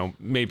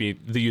 maybe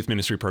the youth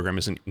ministry program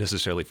isn't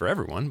necessarily for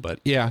everyone,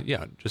 but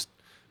just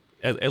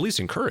at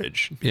least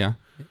encourage. Yeah.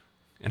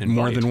 And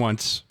more invite. than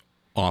once,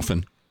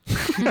 often.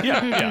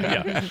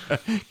 Yeah.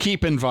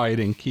 Keep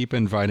inviting.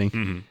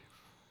 Mm-hmm.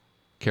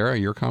 Cara,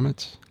 your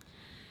comments?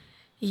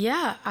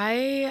 Yeah,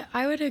 I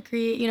would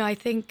agree. I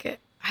think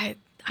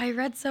I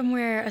read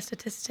somewhere a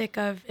statistic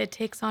of it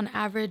takes on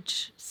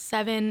average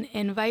 7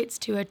 invites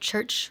to a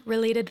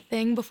church-related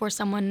thing before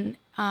someone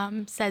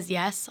says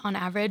yes on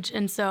average.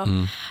 And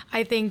so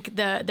I think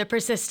the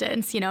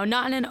persistence,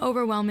 not in an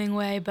overwhelming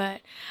way,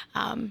 but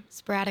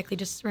sporadically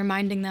just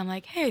reminding them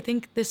like, hey, I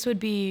think this would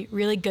be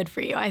really good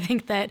for you. I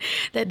think that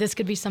this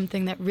could be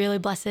something that really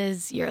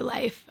blesses your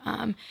life.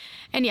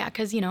 And yeah,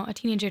 because, a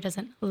teenager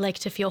doesn't like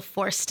to feel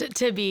forced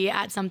to be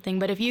at something.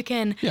 But if you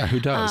can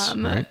who does,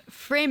 right?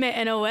 Frame it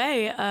in a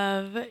way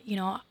of,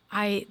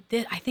 I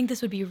think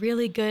this would be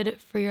really good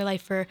for your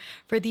life for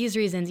these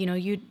reasons.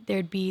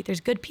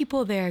 There's good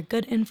people there,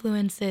 good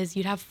influences.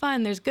 You'd have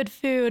fun. There's good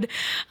food.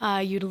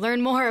 You'd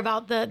learn more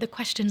about the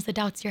questions, the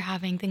doubts you're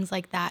having, things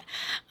like that.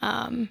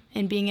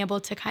 And being able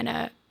to kind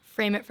of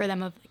frame it for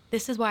them of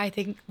this is why I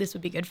think this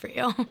would be good for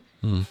you.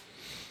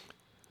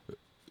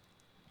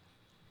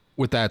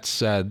 With that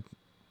said,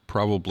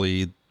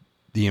 probably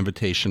the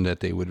invitation that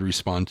they would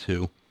respond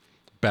to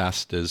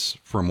best is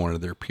from one of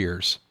their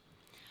peers.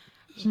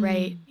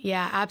 Right.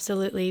 Yeah,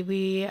 absolutely.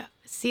 We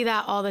see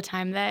that all the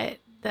time, that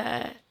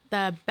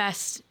the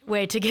best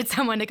way to get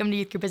someone to come to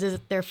youth group is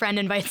if their friend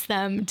invites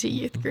them to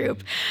youth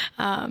group.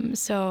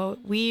 So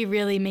we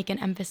really make an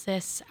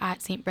emphasis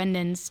at St.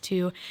 Brendan's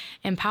to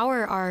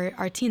empower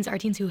our teens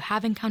who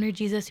have encountered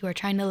Jesus, who are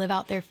trying to live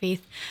out their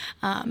faith,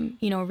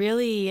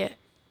 really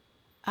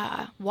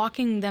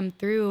walking them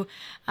through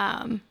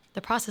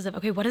the process of,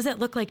 okay, what does it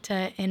look like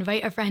to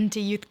invite a friend to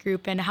youth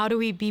group, and how do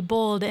we be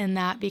bold in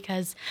that?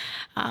 Because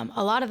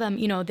a lot of them,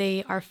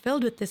 they are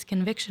filled with this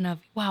conviction of,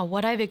 wow,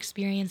 what I've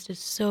experienced is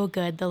so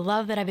good. The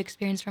love that I've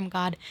experienced from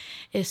God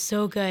is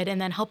so good.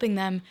 And then helping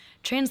them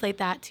translate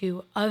that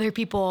to other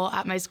people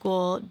at my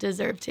school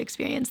deserve to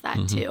experience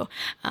that too.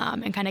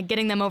 And kind of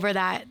getting them over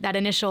that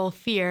initial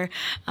fear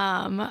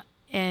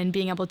and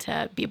being able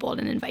to be bold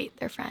and invite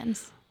their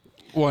friends.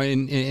 Well,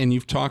 and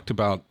you've talked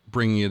about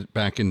bringing it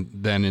back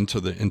into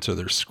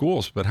their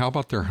schools, but how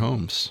about their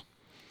homes?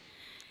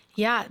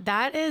 Yeah,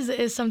 that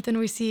is something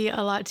we see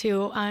a lot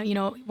too.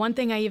 One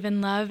thing I even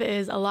love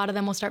is a lot of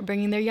them will start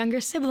bringing their younger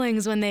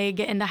siblings when they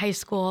get into high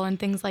school and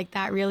things like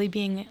that, really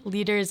being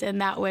leaders in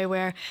that way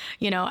where,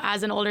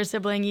 as an older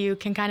sibling, you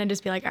can kind of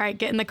just be like, all right,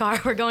 get in the car,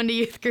 we're going to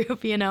youth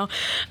group, be a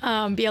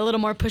little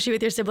more pushy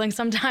with your siblings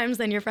sometimes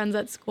than your friends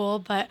at school.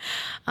 But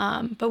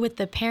with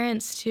the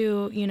parents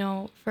too,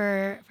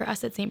 for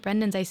us at St.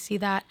 Brendan's, I see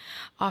that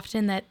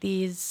often that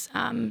these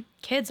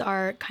kids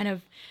are kind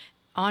of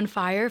on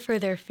fire for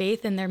their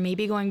faith, and they're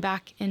maybe going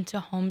back into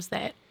homes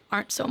that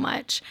aren't so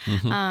much.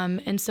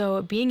 And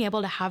so being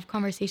able to have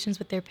conversations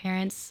with their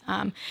parents,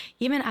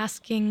 even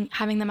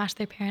having them ask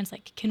their parents,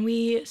 like, can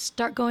we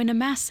start going to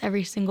mass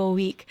every single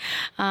week?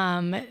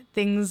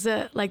 Things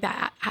like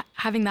that,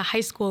 having the high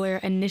schooler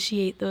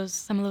initiate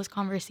some of those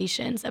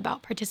conversations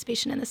about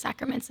participation in the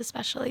sacraments,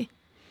 especially.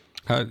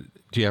 Do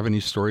you have any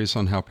stories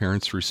on how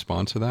parents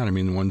respond to that? I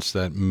mean, ones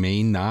that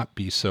may not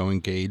be so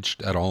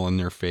engaged at all in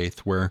their faith,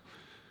 where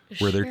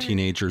their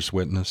teenagers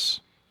witness.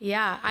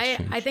 Yeah,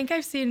 I think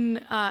I've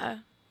seen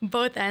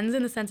both ends,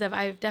 in the sense of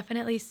I've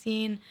definitely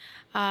seen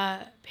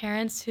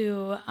parents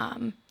who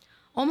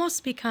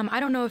almost become, I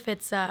don't know if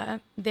it's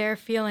they're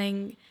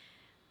feeling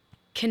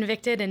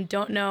convicted and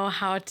don't know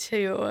how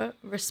to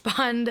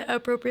respond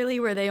appropriately,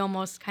 where they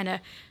almost kind of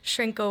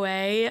shrink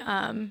away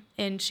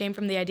in shame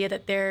from the idea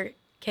that their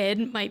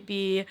kid might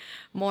be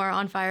more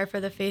on fire for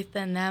the faith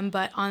than them.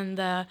 But on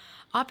the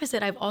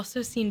opposite, I've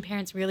also seen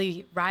parents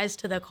really rise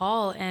to the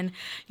call. And,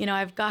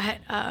 I've got,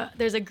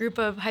 there's a group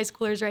of high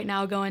schoolers right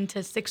now going to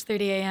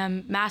 6:30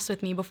 a.m. mass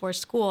with me before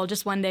school,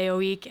 just one day a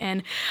week.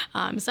 And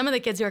some of the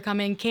kids who are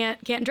coming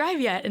can't drive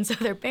yet. And so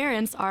their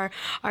parents are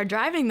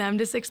driving them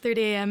to 6:30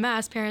 a.m.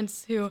 mass,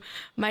 parents who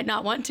might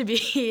not want to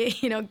be,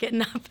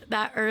 getting up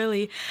that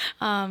early.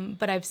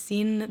 But I've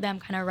seen them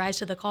kind of rise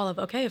to the call of,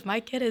 okay, if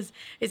my kid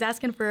is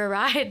asking for a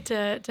ride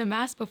to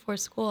mass before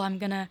school, I'm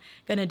gonna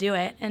do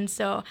it. And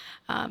so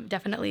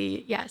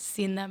definitely, yes,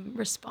 seen them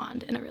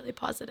respond in a really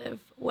positive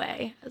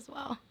way as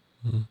well.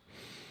 Mm-hmm.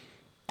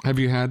 Have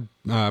you had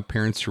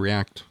parents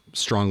react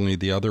strongly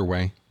the other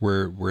way,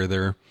 where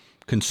they're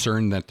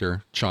concerned that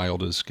their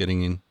child is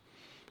getting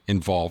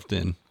involved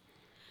in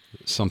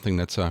something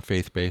that's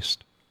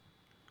faith-based,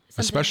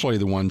 especially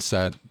the ones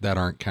that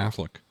aren't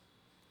Catholic?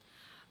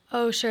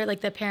 Oh, sure.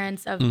 Like the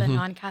parents of the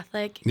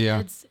non-Catholic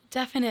kids.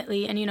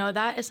 Definitely. And,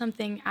 that is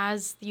something,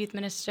 as the youth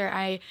minister,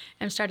 I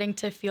am starting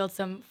to field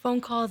some phone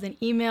calls and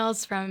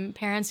emails from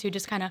parents who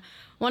just kind of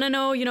want to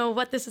know,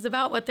 what this is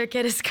about, what their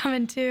kid is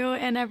coming to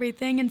and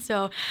everything. And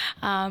so,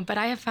 but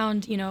I have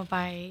found,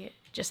 by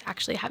just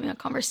actually having a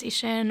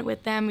conversation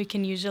with them, we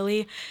can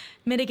usually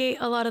mitigate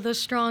a lot of those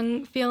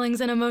strong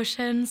feelings and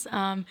emotions.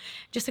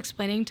 Just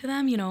explaining to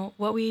them,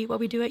 what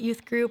we do at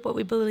youth group, what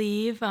we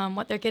believe,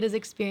 what their kid is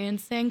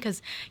experiencing,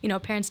 because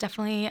parents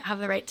definitely have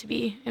the right to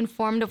be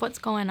informed of what's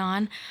going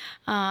on.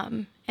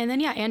 And then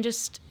and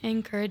just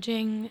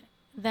encouraging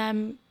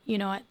them,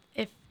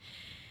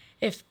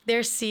 if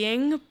they're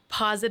seeing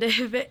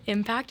positive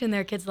impact in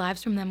their kids'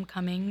 lives from them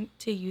coming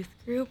to youth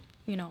group,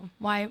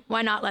 why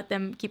not let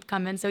them keep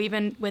coming? So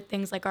even with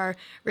things like our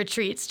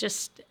retreats,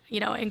 just,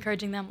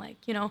 encouraging them, like,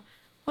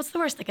 what's the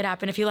worst that could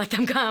happen if you let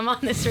them come on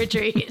this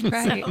retreat?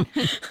 Right.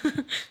 So.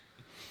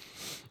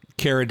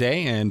 Kara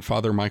Day and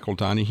Father Michael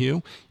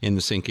Donahue in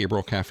the St.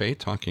 Gabriel Café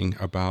talking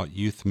about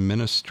youth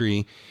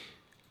ministry.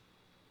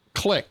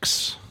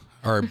 Cliques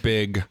are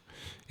big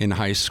in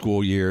high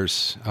school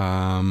years.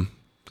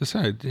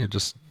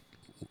 Just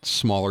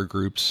smaller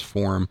groups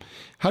form.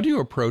 How do you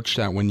approach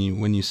that when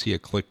you see a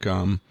clique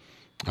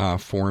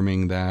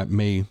forming that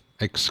may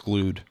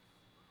exclude,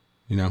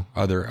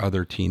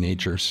 other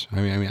teenagers?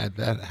 I mean,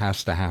 that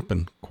has to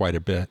happen quite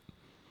a bit.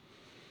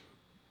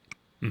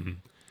 Mm-hmm.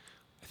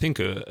 I think,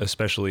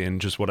 especially in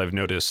just what I've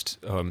noticed,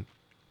 I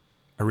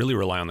really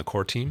rely on the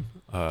core team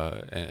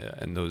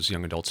and those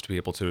young adults to be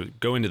able to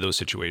go into those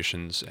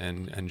situations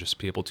and just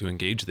be able to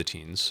engage the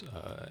teens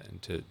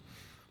and to,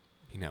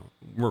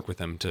 work with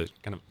them to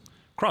kind of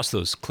cross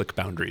those clique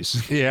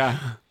boundaries. Yeah.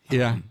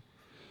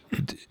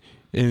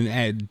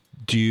 And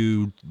do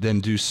you then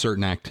do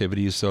certain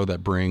activities, though,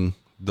 that bring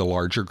the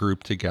larger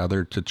group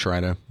together to try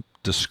to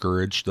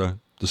discourage the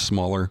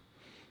smaller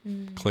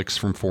cliques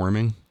from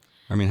forming?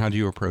 I mean, how do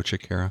you approach it,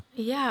 Kara?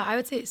 Yeah, I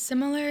would say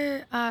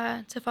similar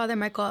to Father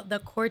Michael, the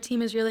core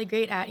team is really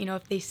great at,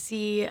 if they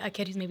see a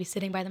kid who's maybe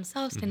sitting by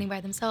themselves, standing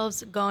by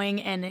themselves,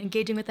 going and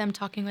engaging with them,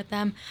 talking with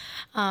them.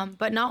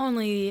 But not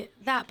only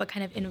that, but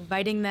kind of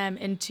inviting them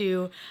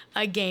into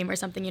a game or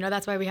something.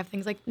 That's why we have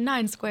things like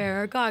 9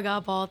 Square or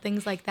Gaga Ball,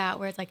 things like that,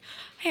 where it's like,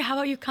 hey, how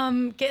about you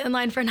come get in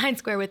line for 9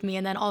 Square with me?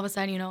 And then all of a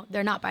sudden,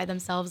 they're not by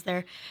themselves.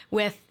 They're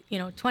with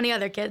 20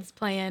 other kids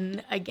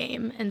playing a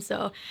game. And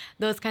so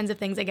those kinds of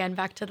things, again,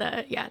 back to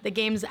the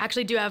games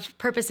actually do have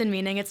purpose and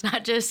meaning. It's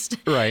not just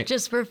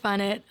just for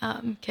fun. It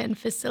can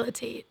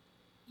facilitate,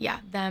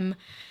 them,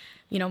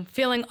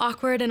 feeling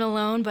awkward and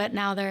alone, but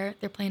now they're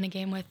playing a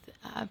game with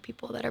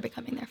people that are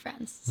becoming their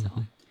friends. So.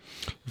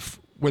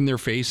 When they're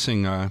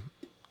facing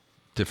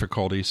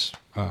difficulties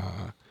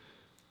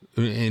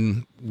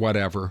in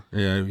whatever,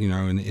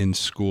 in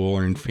school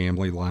or in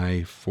family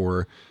life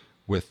or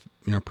with,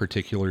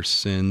 particular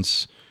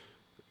sins,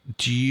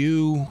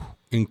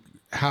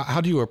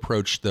 how do you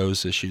approach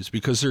those issues?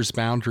 Because there's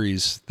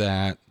boundaries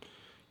that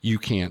you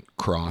can't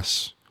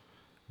cross.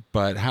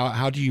 But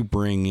how do you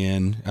bring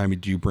in,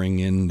 do you bring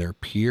in their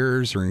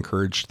peers or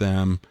encourage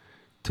them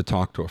to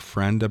talk to a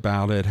friend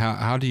about it?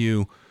 How do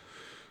you,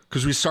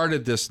 because we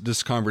started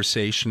this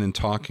conversation and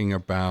talking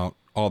about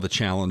all the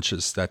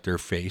challenges that they're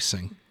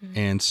facing. Mm-hmm.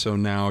 And so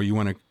now you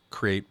want to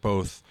create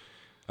both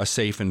a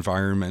safe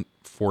environment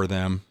for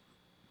them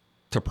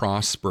to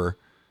prosper,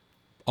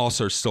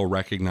 also still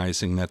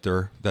recognizing that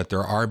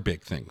there are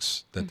big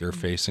things that they're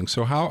facing.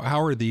 So how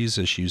are these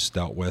issues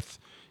dealt with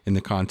in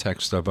the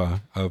context of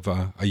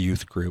a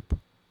youth group?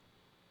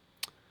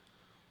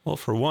 Well,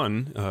 for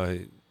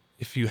one,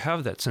 if you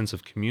have that sense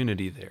of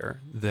community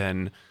there,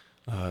 then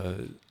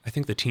I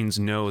think the teens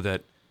know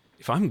that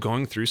if I'm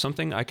going through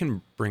something, I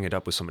can bring it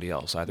up with somebody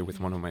else, either with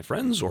one of my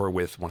friends or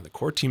with one of the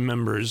core team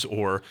members,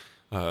 or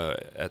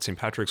at St.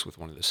 Patrick's with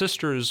one of the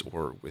sisters,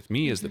 or with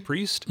me as the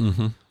priest.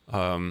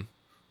 Mm-hmm.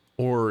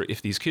 Or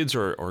if these kids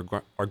are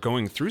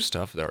going through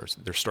stuff,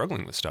 they're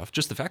struggling with stuff,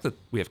 just the fact that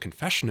we have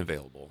confession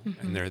available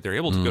and they're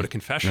able to go to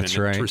confession and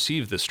to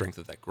receive the strength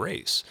of that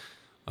grace.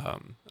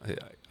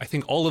 I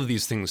think all of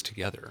these things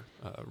together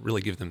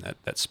really give them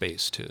that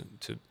space to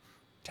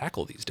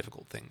tackle these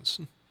difficult things.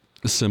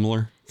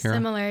 Similar, Kara?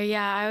 Similar,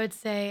 yeah. I would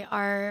say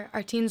our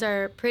teens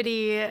are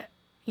pretty,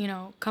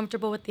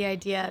 comfortable with the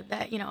idea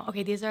that,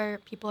 okay, these are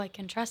people I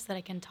can trust, that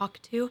I can talk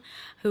to,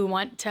 who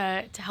want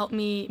to help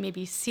me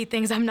maybe see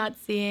things I'm not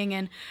seeing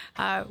and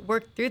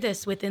work through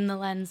this within the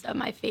lens of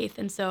my faith.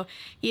 And so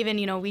even,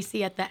 we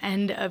see at the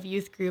end of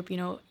youth group,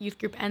 youth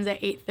group ends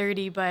at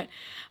 8:30, but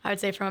I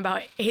would say from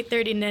about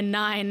 8:30 to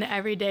 9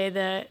 every day,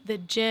 the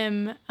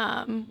gym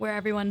where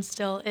everyone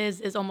still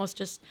is almost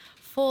just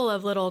full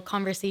of little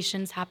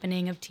conversations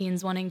happening of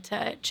teens wanting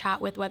to chat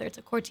with, whether it's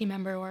a core team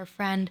member or a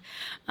friend,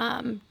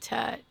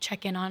 to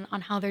check in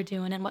on how they're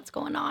doing and what's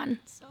going on.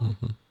 So,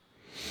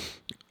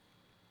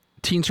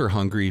 Teens are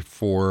hungry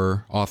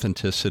for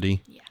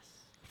authenticity, yes,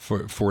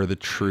 for the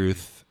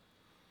truth,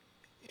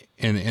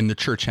 and the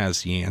church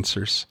has the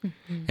answers.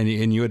 Mm-hmm.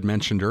 And you had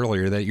mentioned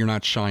earlier that you're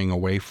not shying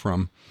away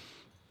from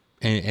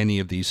any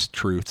of these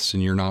truths,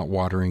 and you're not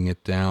watering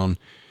it down.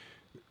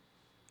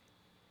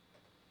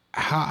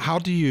 How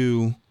do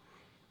you,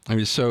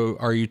 so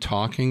are you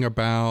talking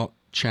about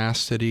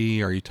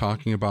chastity? Are you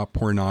talking about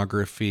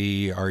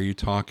pornography? Are you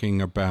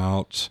talking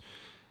about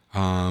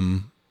how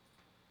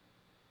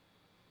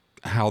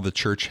the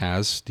church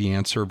has the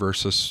answer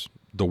versus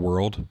the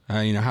world?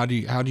 How do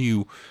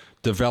you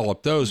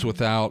develop those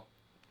without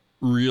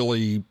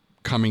really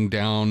coming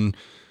down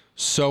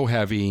so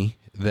heavy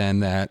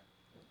then that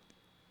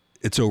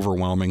it's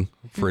overwhelming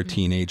for a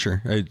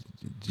teenager?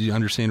 Do you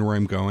understand where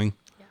I'm going?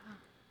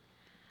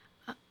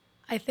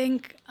 I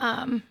think,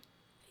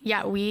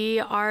 we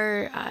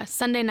are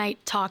Sunday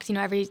night talks.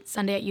 Every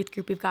Sunday at youth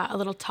group, we've got a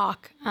little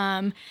talk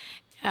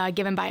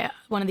given by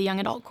one of the young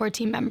adult core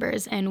team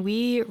members. And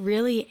we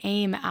really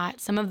aim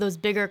at some of those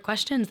bigger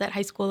questions that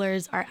high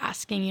schoolers are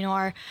asking.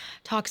 Our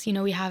talks,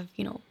 we have,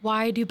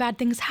 why do bad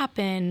things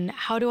happen?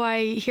 How do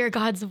I hear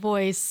God's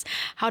voice?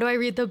 How do I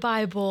read the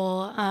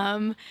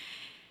Bible?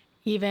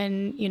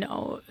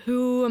 Even,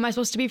 who am I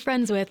supposed to be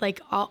friends with?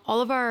 Like all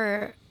of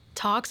our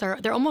talks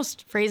they're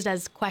almost phrased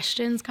as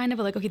questions, kind of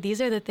like, okay,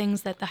 these are the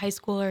things that the high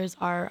schoolers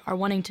are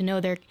wanting to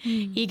know. They're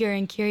eager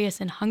and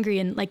curious and hungry.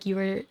 And like you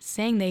were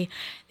saying, they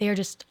are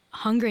just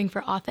hungering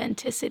for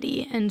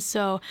authenticity. And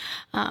so,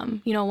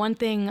 one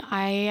thing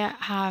I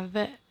have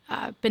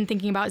been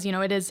thinking about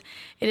is,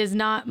 it is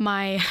not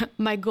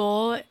my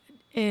goal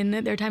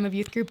in their time of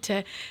youth group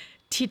to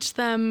teach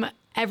them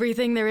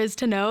everything there is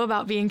to know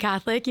about being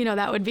Catholic.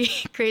 That would be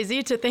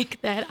crazy to think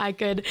that I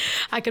could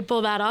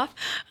pull that off.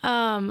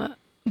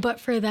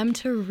 But for them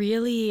to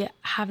really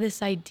have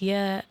this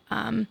idea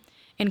and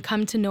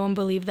come to know and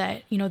believe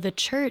that, the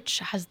church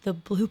has the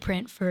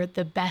blueprint for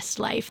the best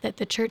life, that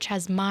the church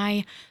has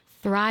my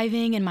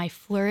thriving and my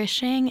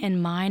flourishing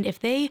in mind. If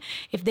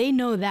they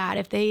know that,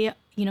 if they,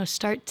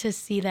 start to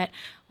see that,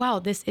 wow,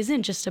 this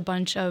isn't just a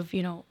bunch of,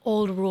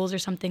 old rules or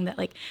something, that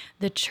like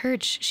the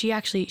church,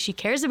 she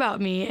cares about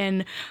me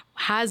and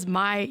has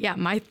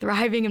my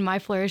thriving and my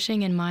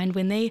flourishing in mind.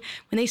 When they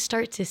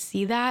start to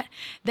see that,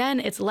 then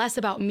it's less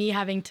about me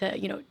having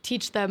to,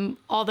 teach them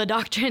all the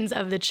doctrines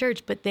of the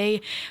church, but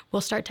they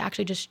will start to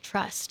actually just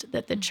trust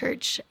that the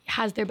church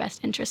has their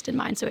best interest in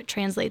mind. So it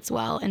translates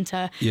well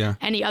into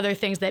any other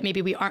things that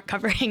maybe we aren't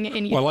covering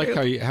in youth Well, I like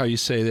group. how you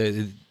say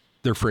that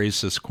they're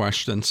phrased as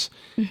questions.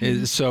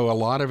 Mm-hmm. So a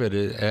lot of it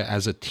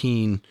as a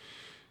teen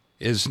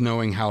is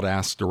knowing how to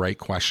ask the right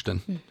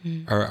question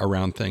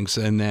around things.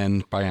 And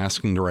then by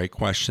asking the right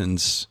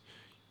questions,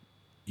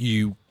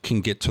 you can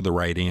get to the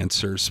right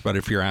answers. But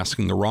if you're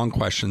asking the wrong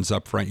questions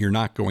up front, you're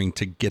not going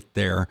to get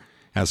there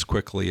as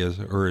quickly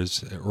or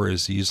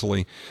as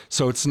easily.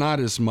 So it's not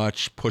as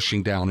much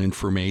pushing down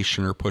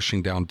information or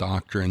pushing down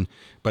doctrine,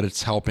 but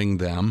it's helping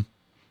them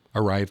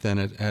arrive then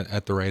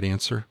at the right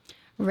answer.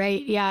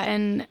 Right. Yeah.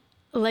 And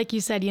like you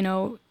said,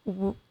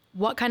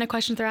 what kind of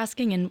questions they're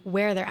asking and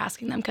where they're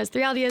asking them. Because the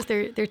reality is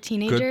they're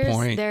teenagers. Good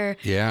point.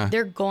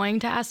 They're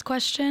going to ask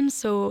questions.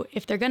 So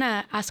if they're going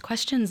to ask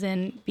questions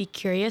and be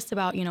curious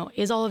about,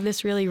 is all of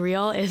this really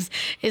real? Is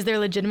there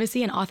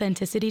legitimacy and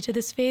authenticity to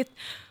this faith?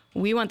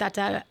 We want that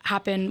to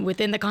happen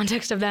within the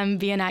context of them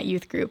being at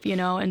youth group,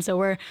 and so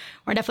we're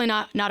definitely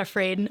not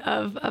afraid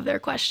of their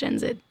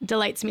questions. It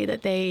delights me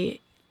that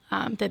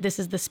that this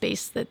is the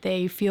space that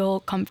they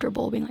feel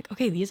comfortable being like,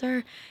 okay, these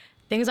are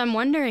things I'm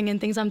wondering and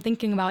things I'm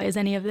thinking about. Is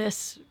any of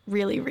this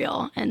really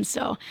real? And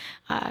so,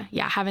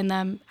 having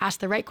them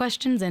ask the right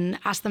questions and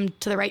ask them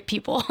to the right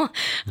people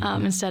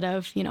instead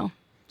of,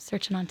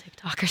 searching on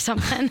TikTok or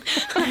something.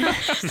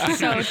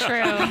 So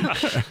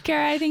true.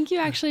 Kara, I think you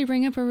actually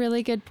bring up a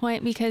really good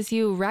point, because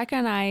you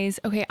recognize,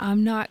 okay,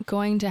 I'm not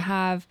going to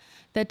have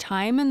the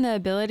time and the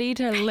ability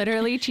to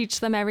literally teach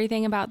them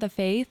everything about the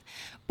faith.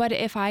 But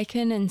if I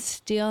can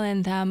instill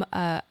in them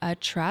a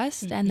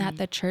trust and that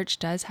the church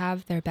does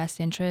have their best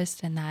interest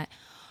and that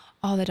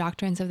all the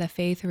doctrines of the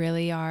faith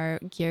really are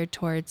geared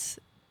towards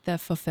the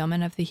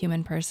fulfillment of the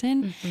human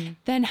person,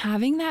 then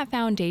having that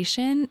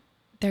foundation,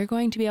 they're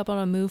going to be able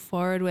to move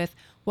forward with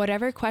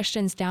whatever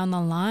questions down the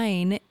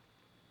line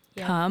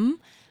come.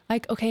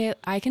 Like, okay,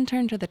 I can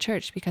turn to the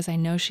church because I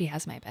know she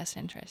has my best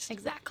interest.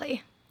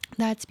 Exactly.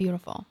 That's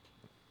beautiful.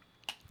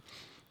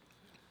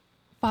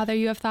 Father,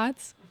 you have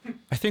thoughts?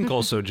 I think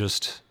also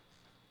just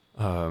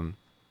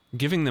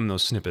giving them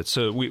those snippets.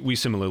 So we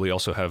similarly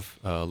also have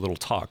little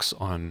talks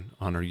on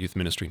our youth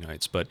ministry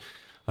nights. But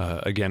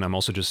again, I'm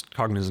also just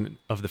cognizant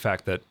of the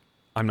fact that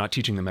I'm not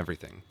teaching them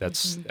everything.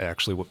 That's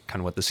actually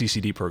what the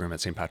CCD program at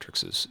St.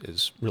 Patrick's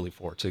is really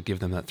for, to give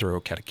them that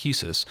thorough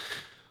catechesis.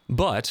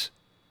 But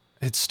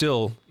it's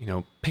still,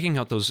 picking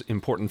out those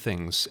important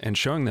things and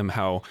showing them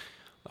how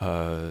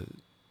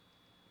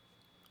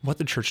what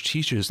the church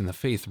teaches in the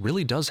faith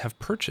really does have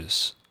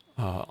purchase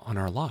on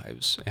our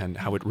lives, and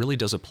how it really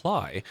does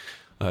apply,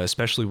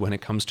 especially when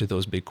it comes to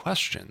those big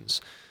questions.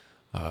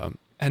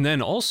 And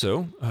then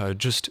also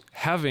just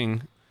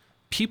having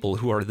people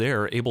who are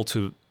there able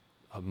to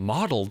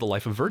model the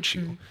life of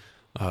virtue.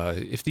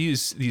 If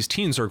these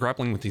teens are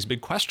grappling with these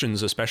big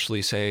questions,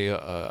 especially say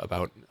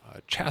about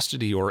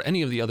chastity or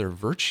any of the other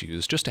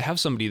virtues, just to have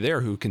somebody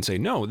there who can say,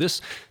 no,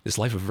 this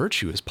life of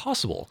virtue is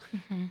possible.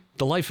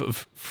 The life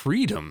of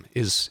freedom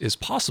is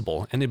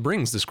possible, and it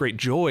brings this great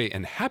joy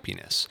and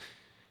happiness.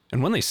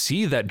 And when they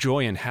see that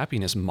joy and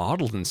happiness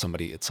modeled in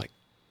somebody, it's like,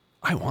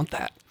 I want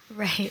that.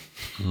 Right.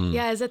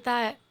 Yeah. Is it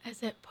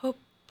Pope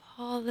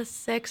Paul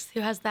VI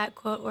who has that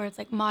quote where it's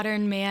like,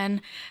 modern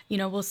man,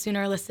 will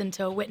sooner listen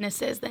to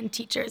witnesses than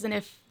teachers. And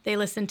if they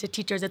listen to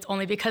teachers, it's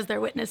only because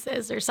they're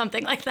witnesses or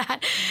something like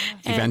that.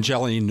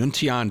 Evangelii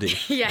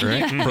Nuntiandi,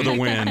 right? For the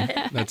win.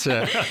 That's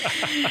it.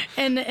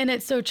 And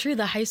it's so true.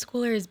 The high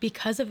schoolers,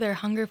 because of their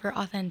hunger for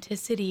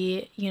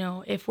authenticity,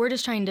 if we're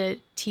just trying to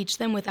teach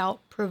them without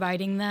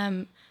providing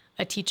them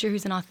a teacher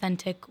who's an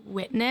authentic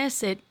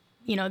witness,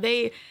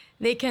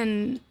 they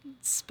can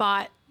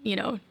spot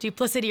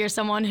duplicity or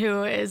someone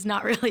who is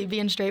not really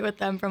being straight with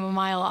them from a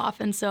mile off.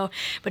 And so,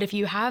 but if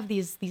you have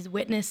these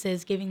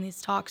witnesses giving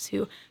these talks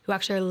who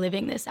actually are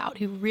living this out,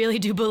 who really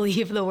do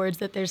believe the words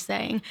that they're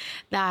saying,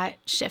 that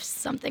shifts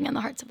something in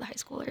the hearts of the high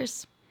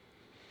schoolers.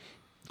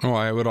 Oh,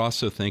 I would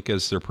also think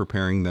as they're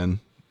preparing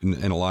then,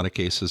 in a lot of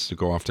cases, to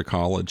go off to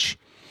college,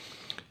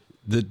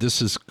 that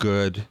this is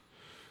good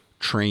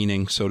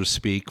training, so to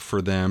speak,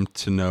 for them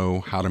to know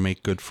how to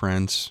make good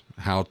friends,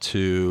 how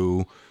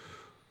to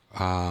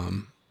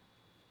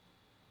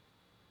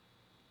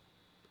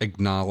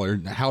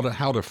acknowledge, how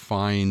to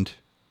find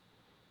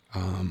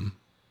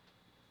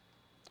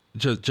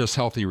just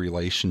healthy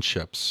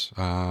relationships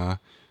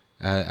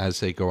as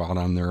they go out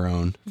on their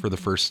own for the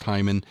first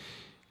time, and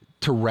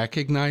to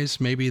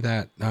recognize maybe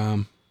that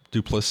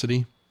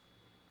duplicity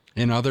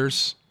in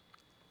others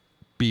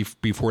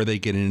before they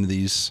get into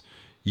these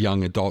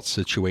young adult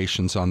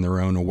situations on their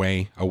own,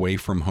 away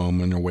from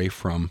home and away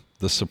from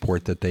the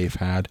support that they've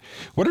had.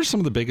 What are some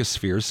of the biggest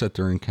fears that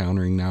they're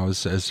encountering now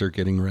as they're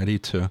getting ready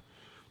to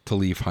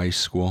leave high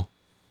school?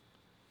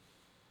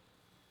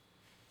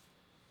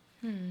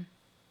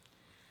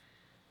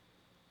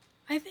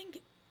 I think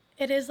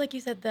it is, like you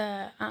said,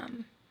 the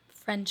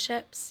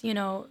friendships,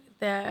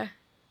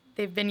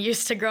 they've been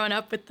used to growing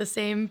up with the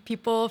same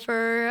people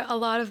for a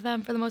lot of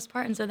them for the most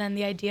part. And so then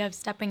the idea of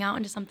stepping out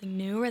into something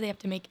new where they have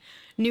to make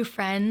new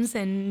friends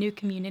and new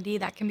community,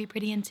 that can be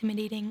pretty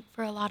intimidating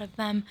for a lot of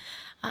them.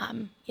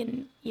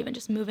 In even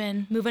just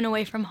moving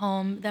away from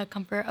home, the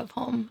comfort of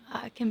home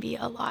can be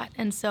a lot.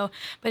 And so,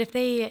 but if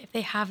they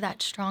have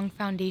that strong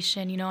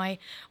foundation,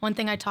 one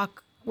thing I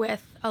talk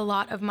with a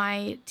lot of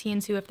my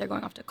teens who, if they're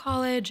going off to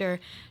college or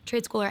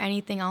trade school or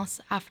anything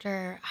else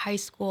after high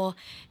school,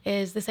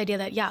 is this idea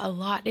that, yeah, a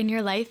lot in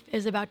your life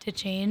is about to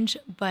change,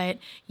 but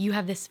you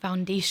have this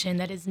foundation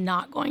that is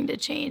not going to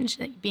change,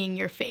 being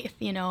your faith,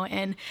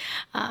 and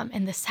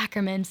the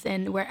sacraments,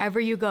 and wherever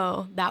you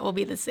go, that will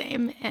be the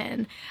same.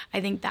 And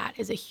I think that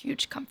is a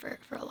huge comfort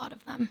for a lot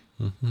of them.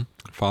 Mm-hmm.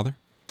 Father?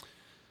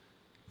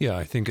 Yeah,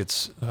 I think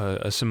it's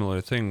a similar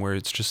thing where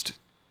it's just,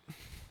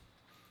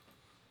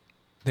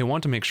 they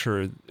want to make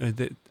sure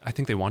that, I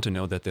think they want to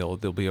know that they'll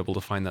be able to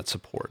find that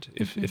support.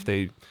 If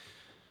they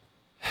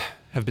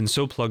have been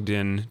so plugged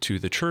in to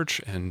the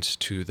church and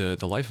to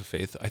the life of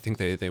faith, I think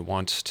they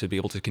want to be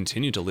able to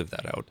continue to live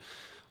that out.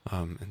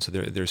 And so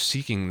they're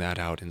seeking that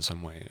out in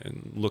some way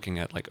and looking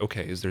at like,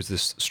 okay, there's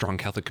this strong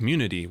Catholic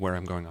community where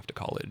I'm going off to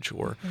college,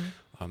 or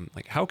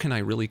like, how can I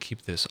really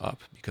keep this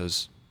up?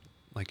 Because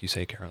like you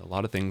say, Kara, a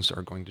lot of things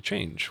are going to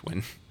change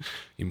when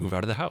you move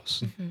out of the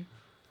house.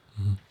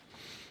 Mm-hmm.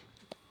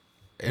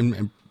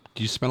 And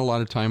do you spend a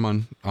lot of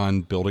time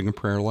on building a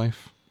prayer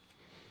life?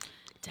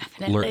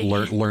 Definitely.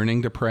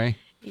 Learning to pray?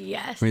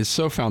 Yes. I mean, it's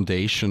so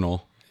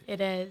foundational. It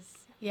is.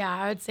 Yeah,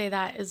 I would say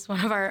that is one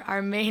of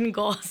our main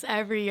goals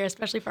every year,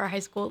 especially for our high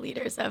school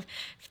leaders. Of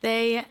if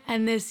they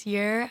end this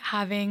year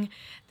having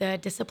the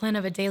discipline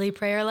of a daily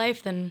prayer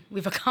life, then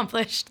we've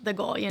accomplished the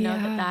goal,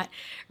 that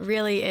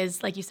really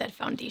is, like you said,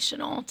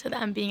 foundational to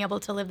them being able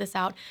to live this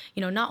out,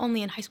 not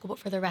only in high school, but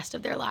for the rest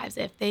of their lives.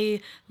 If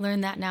they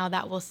learn that now,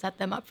 that will set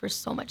them up for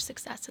so much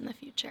success in the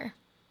future.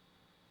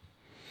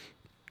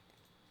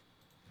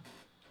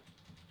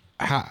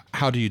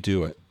 How do you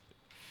do it?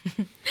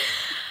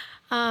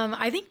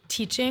 I think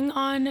teaching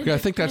on. Yeah, I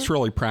think that's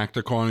really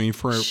practical. I mean,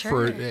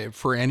 Sure.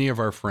 for any of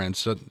our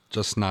friends,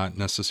 just not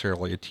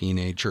necessarily a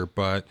teenager,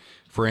 but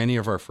for any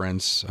of our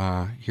friends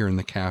here in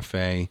the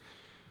cafe,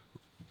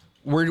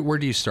 where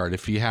do you start?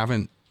 If you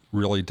haven't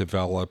really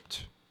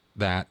developed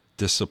that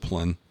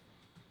discipline,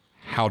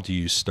 how do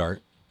you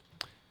start?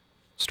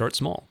 Start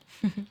small.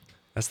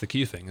 That's the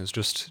key thing, is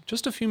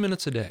just a few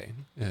minutes a day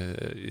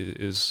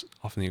is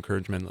often the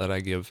encouragement that I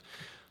give.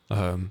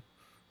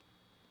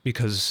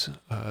 Because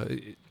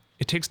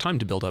it takes time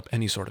to build up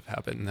any sort of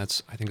habit, and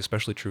that's, I think,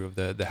 especially true of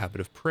the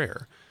habit of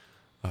prayer.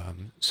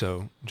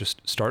 So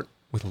just start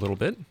with a little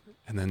bit,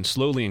 and then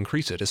slowly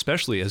increase it,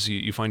 especially as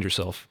you find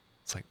yourself,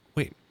 it's like,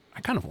 wait,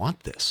 I kind of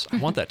want this. I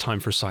want that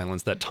time for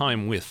silence, that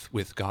time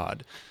with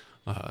God.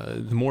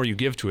 The more you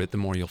give to it, the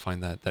more you'll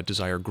find that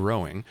desire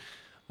growing.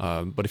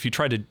 But if you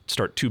try to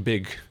start too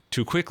big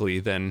too quickly,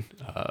 then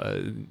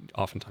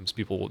oftentimes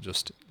people will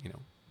just,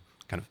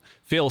 kind of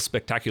fail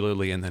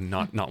spectacularly and then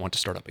not want to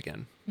start up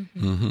again.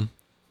 Mm-hmm.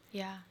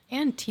 Yeah,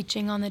 and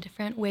teaching on the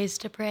different ways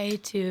to pray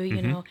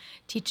too,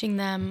 teaching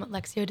them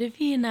Lectio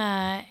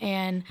Divina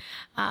and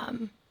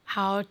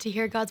how to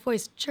hear God's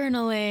voice,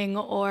 journaling,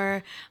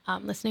 or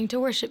listening to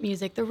worship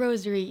music, the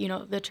rosary.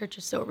 The church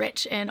is so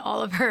rich in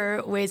all of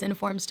her ways and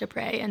forms to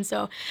pray. And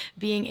so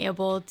being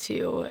able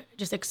to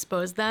just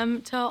expose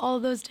them to all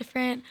of those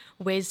different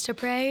ways to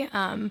pray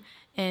and,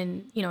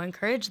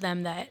 encourage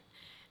them that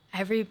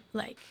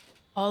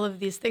all of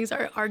these things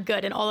are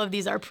good, and all of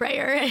these are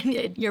prayer,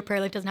 and your prayer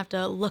life doesn't have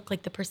to look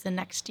like the person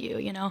next to you,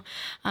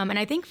 And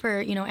I think for,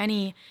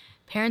 any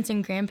parents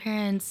and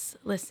grandparents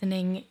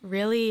listening,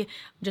 really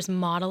just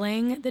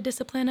modeling the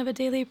discipline of a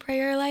daily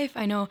prayer life.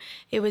 I know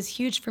it was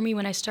huge for me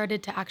when I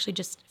started to actually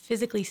just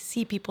physically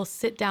see people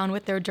sit down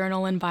with their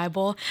journal and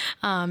Bible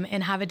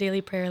and have a daily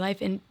prayer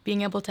life, and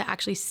being able to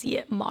actually see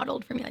it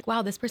modeled for me. Like,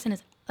 wow, this person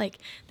is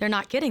they're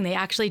not kidding. They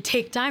actually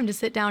take time to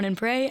sit down and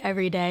pray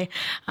every day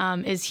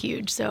is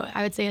huge. So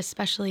I would say,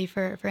 especially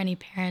for any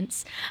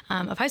parents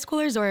of high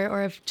schoolers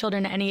or of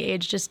children at any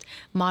age, just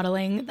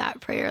modeling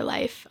that prayer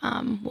life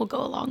will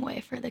go a long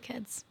way for the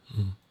kids.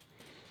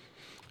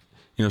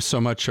 So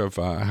much of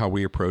how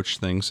we approach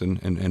things,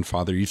 and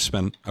Father, you've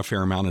spent a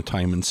fair amount of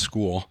time in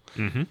school,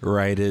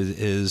 right,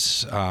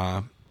 is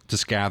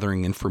just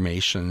gathering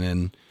information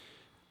and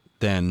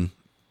then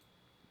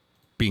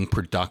being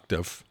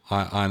productive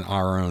on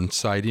our own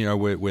side,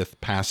 with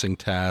passing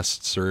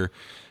tests or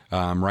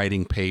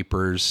writing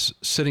papers.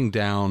 Sitting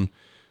down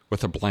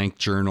with a blank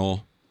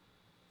journal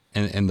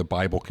and the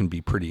Bible can be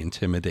pretty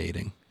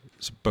intimidating.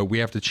 But we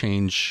have to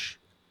change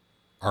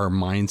our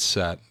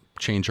mindset,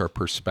 change our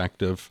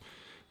perspective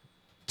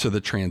to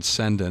the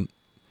transcendent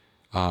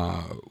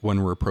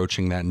when we're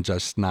approaching that, and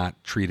just not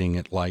treating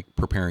it like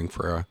preparing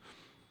for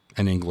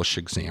an English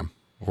exam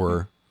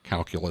or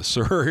calculus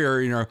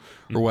or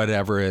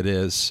whatever it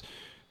is.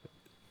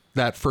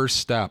 That first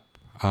step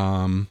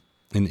in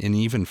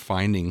even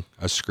finding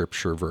a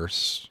scripture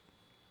verse,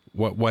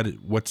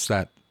 what's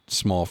that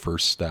small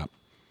first step?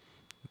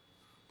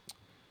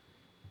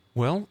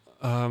 Well,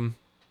 I'd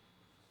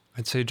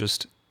say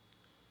just,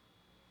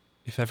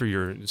 if ever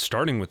you're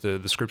starting with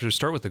the scriptures,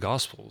 start with the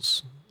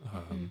Gospels,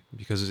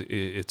 because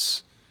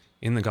it's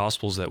in the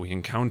Gospels that we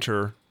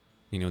encounter,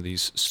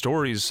 these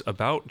stories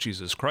about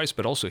Jesus Christ,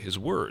 but also his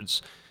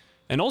words,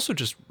 and also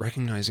just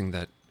recognizing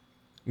that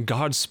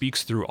God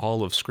speaks through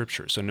all of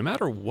Scripture. So no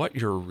matter what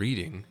you're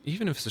reading,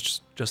 even if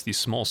it's just these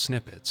small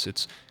snippets,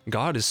 it's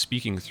God is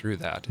speaking through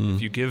that.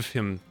 If you give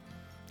him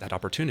that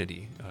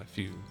opportunity, if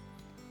you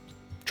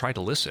try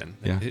to listen,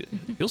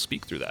 he'll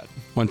speak through that.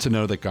 Want to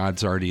know that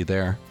God's already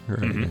there,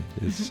 right?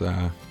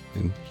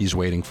 And he's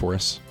waiting for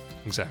us.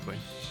 Exactly.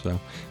 So,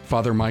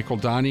 Father Michael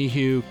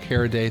Donahue,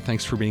 Cara Day,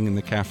 thanks for being in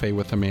the cafe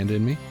with Amanda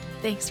and me.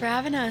 Thanks for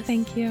having us.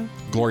 Thank you.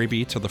 Glory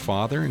be to the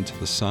Father, and to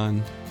the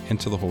Son, and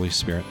to the Holy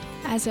Spirit.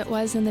 As it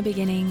was in the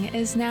beginning,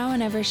 is now,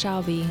 and ever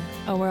shall be,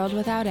 a world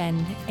without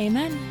end.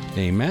 Amen.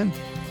 Amen.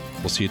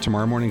 We'll see you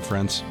tomorrow morning,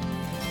 friends.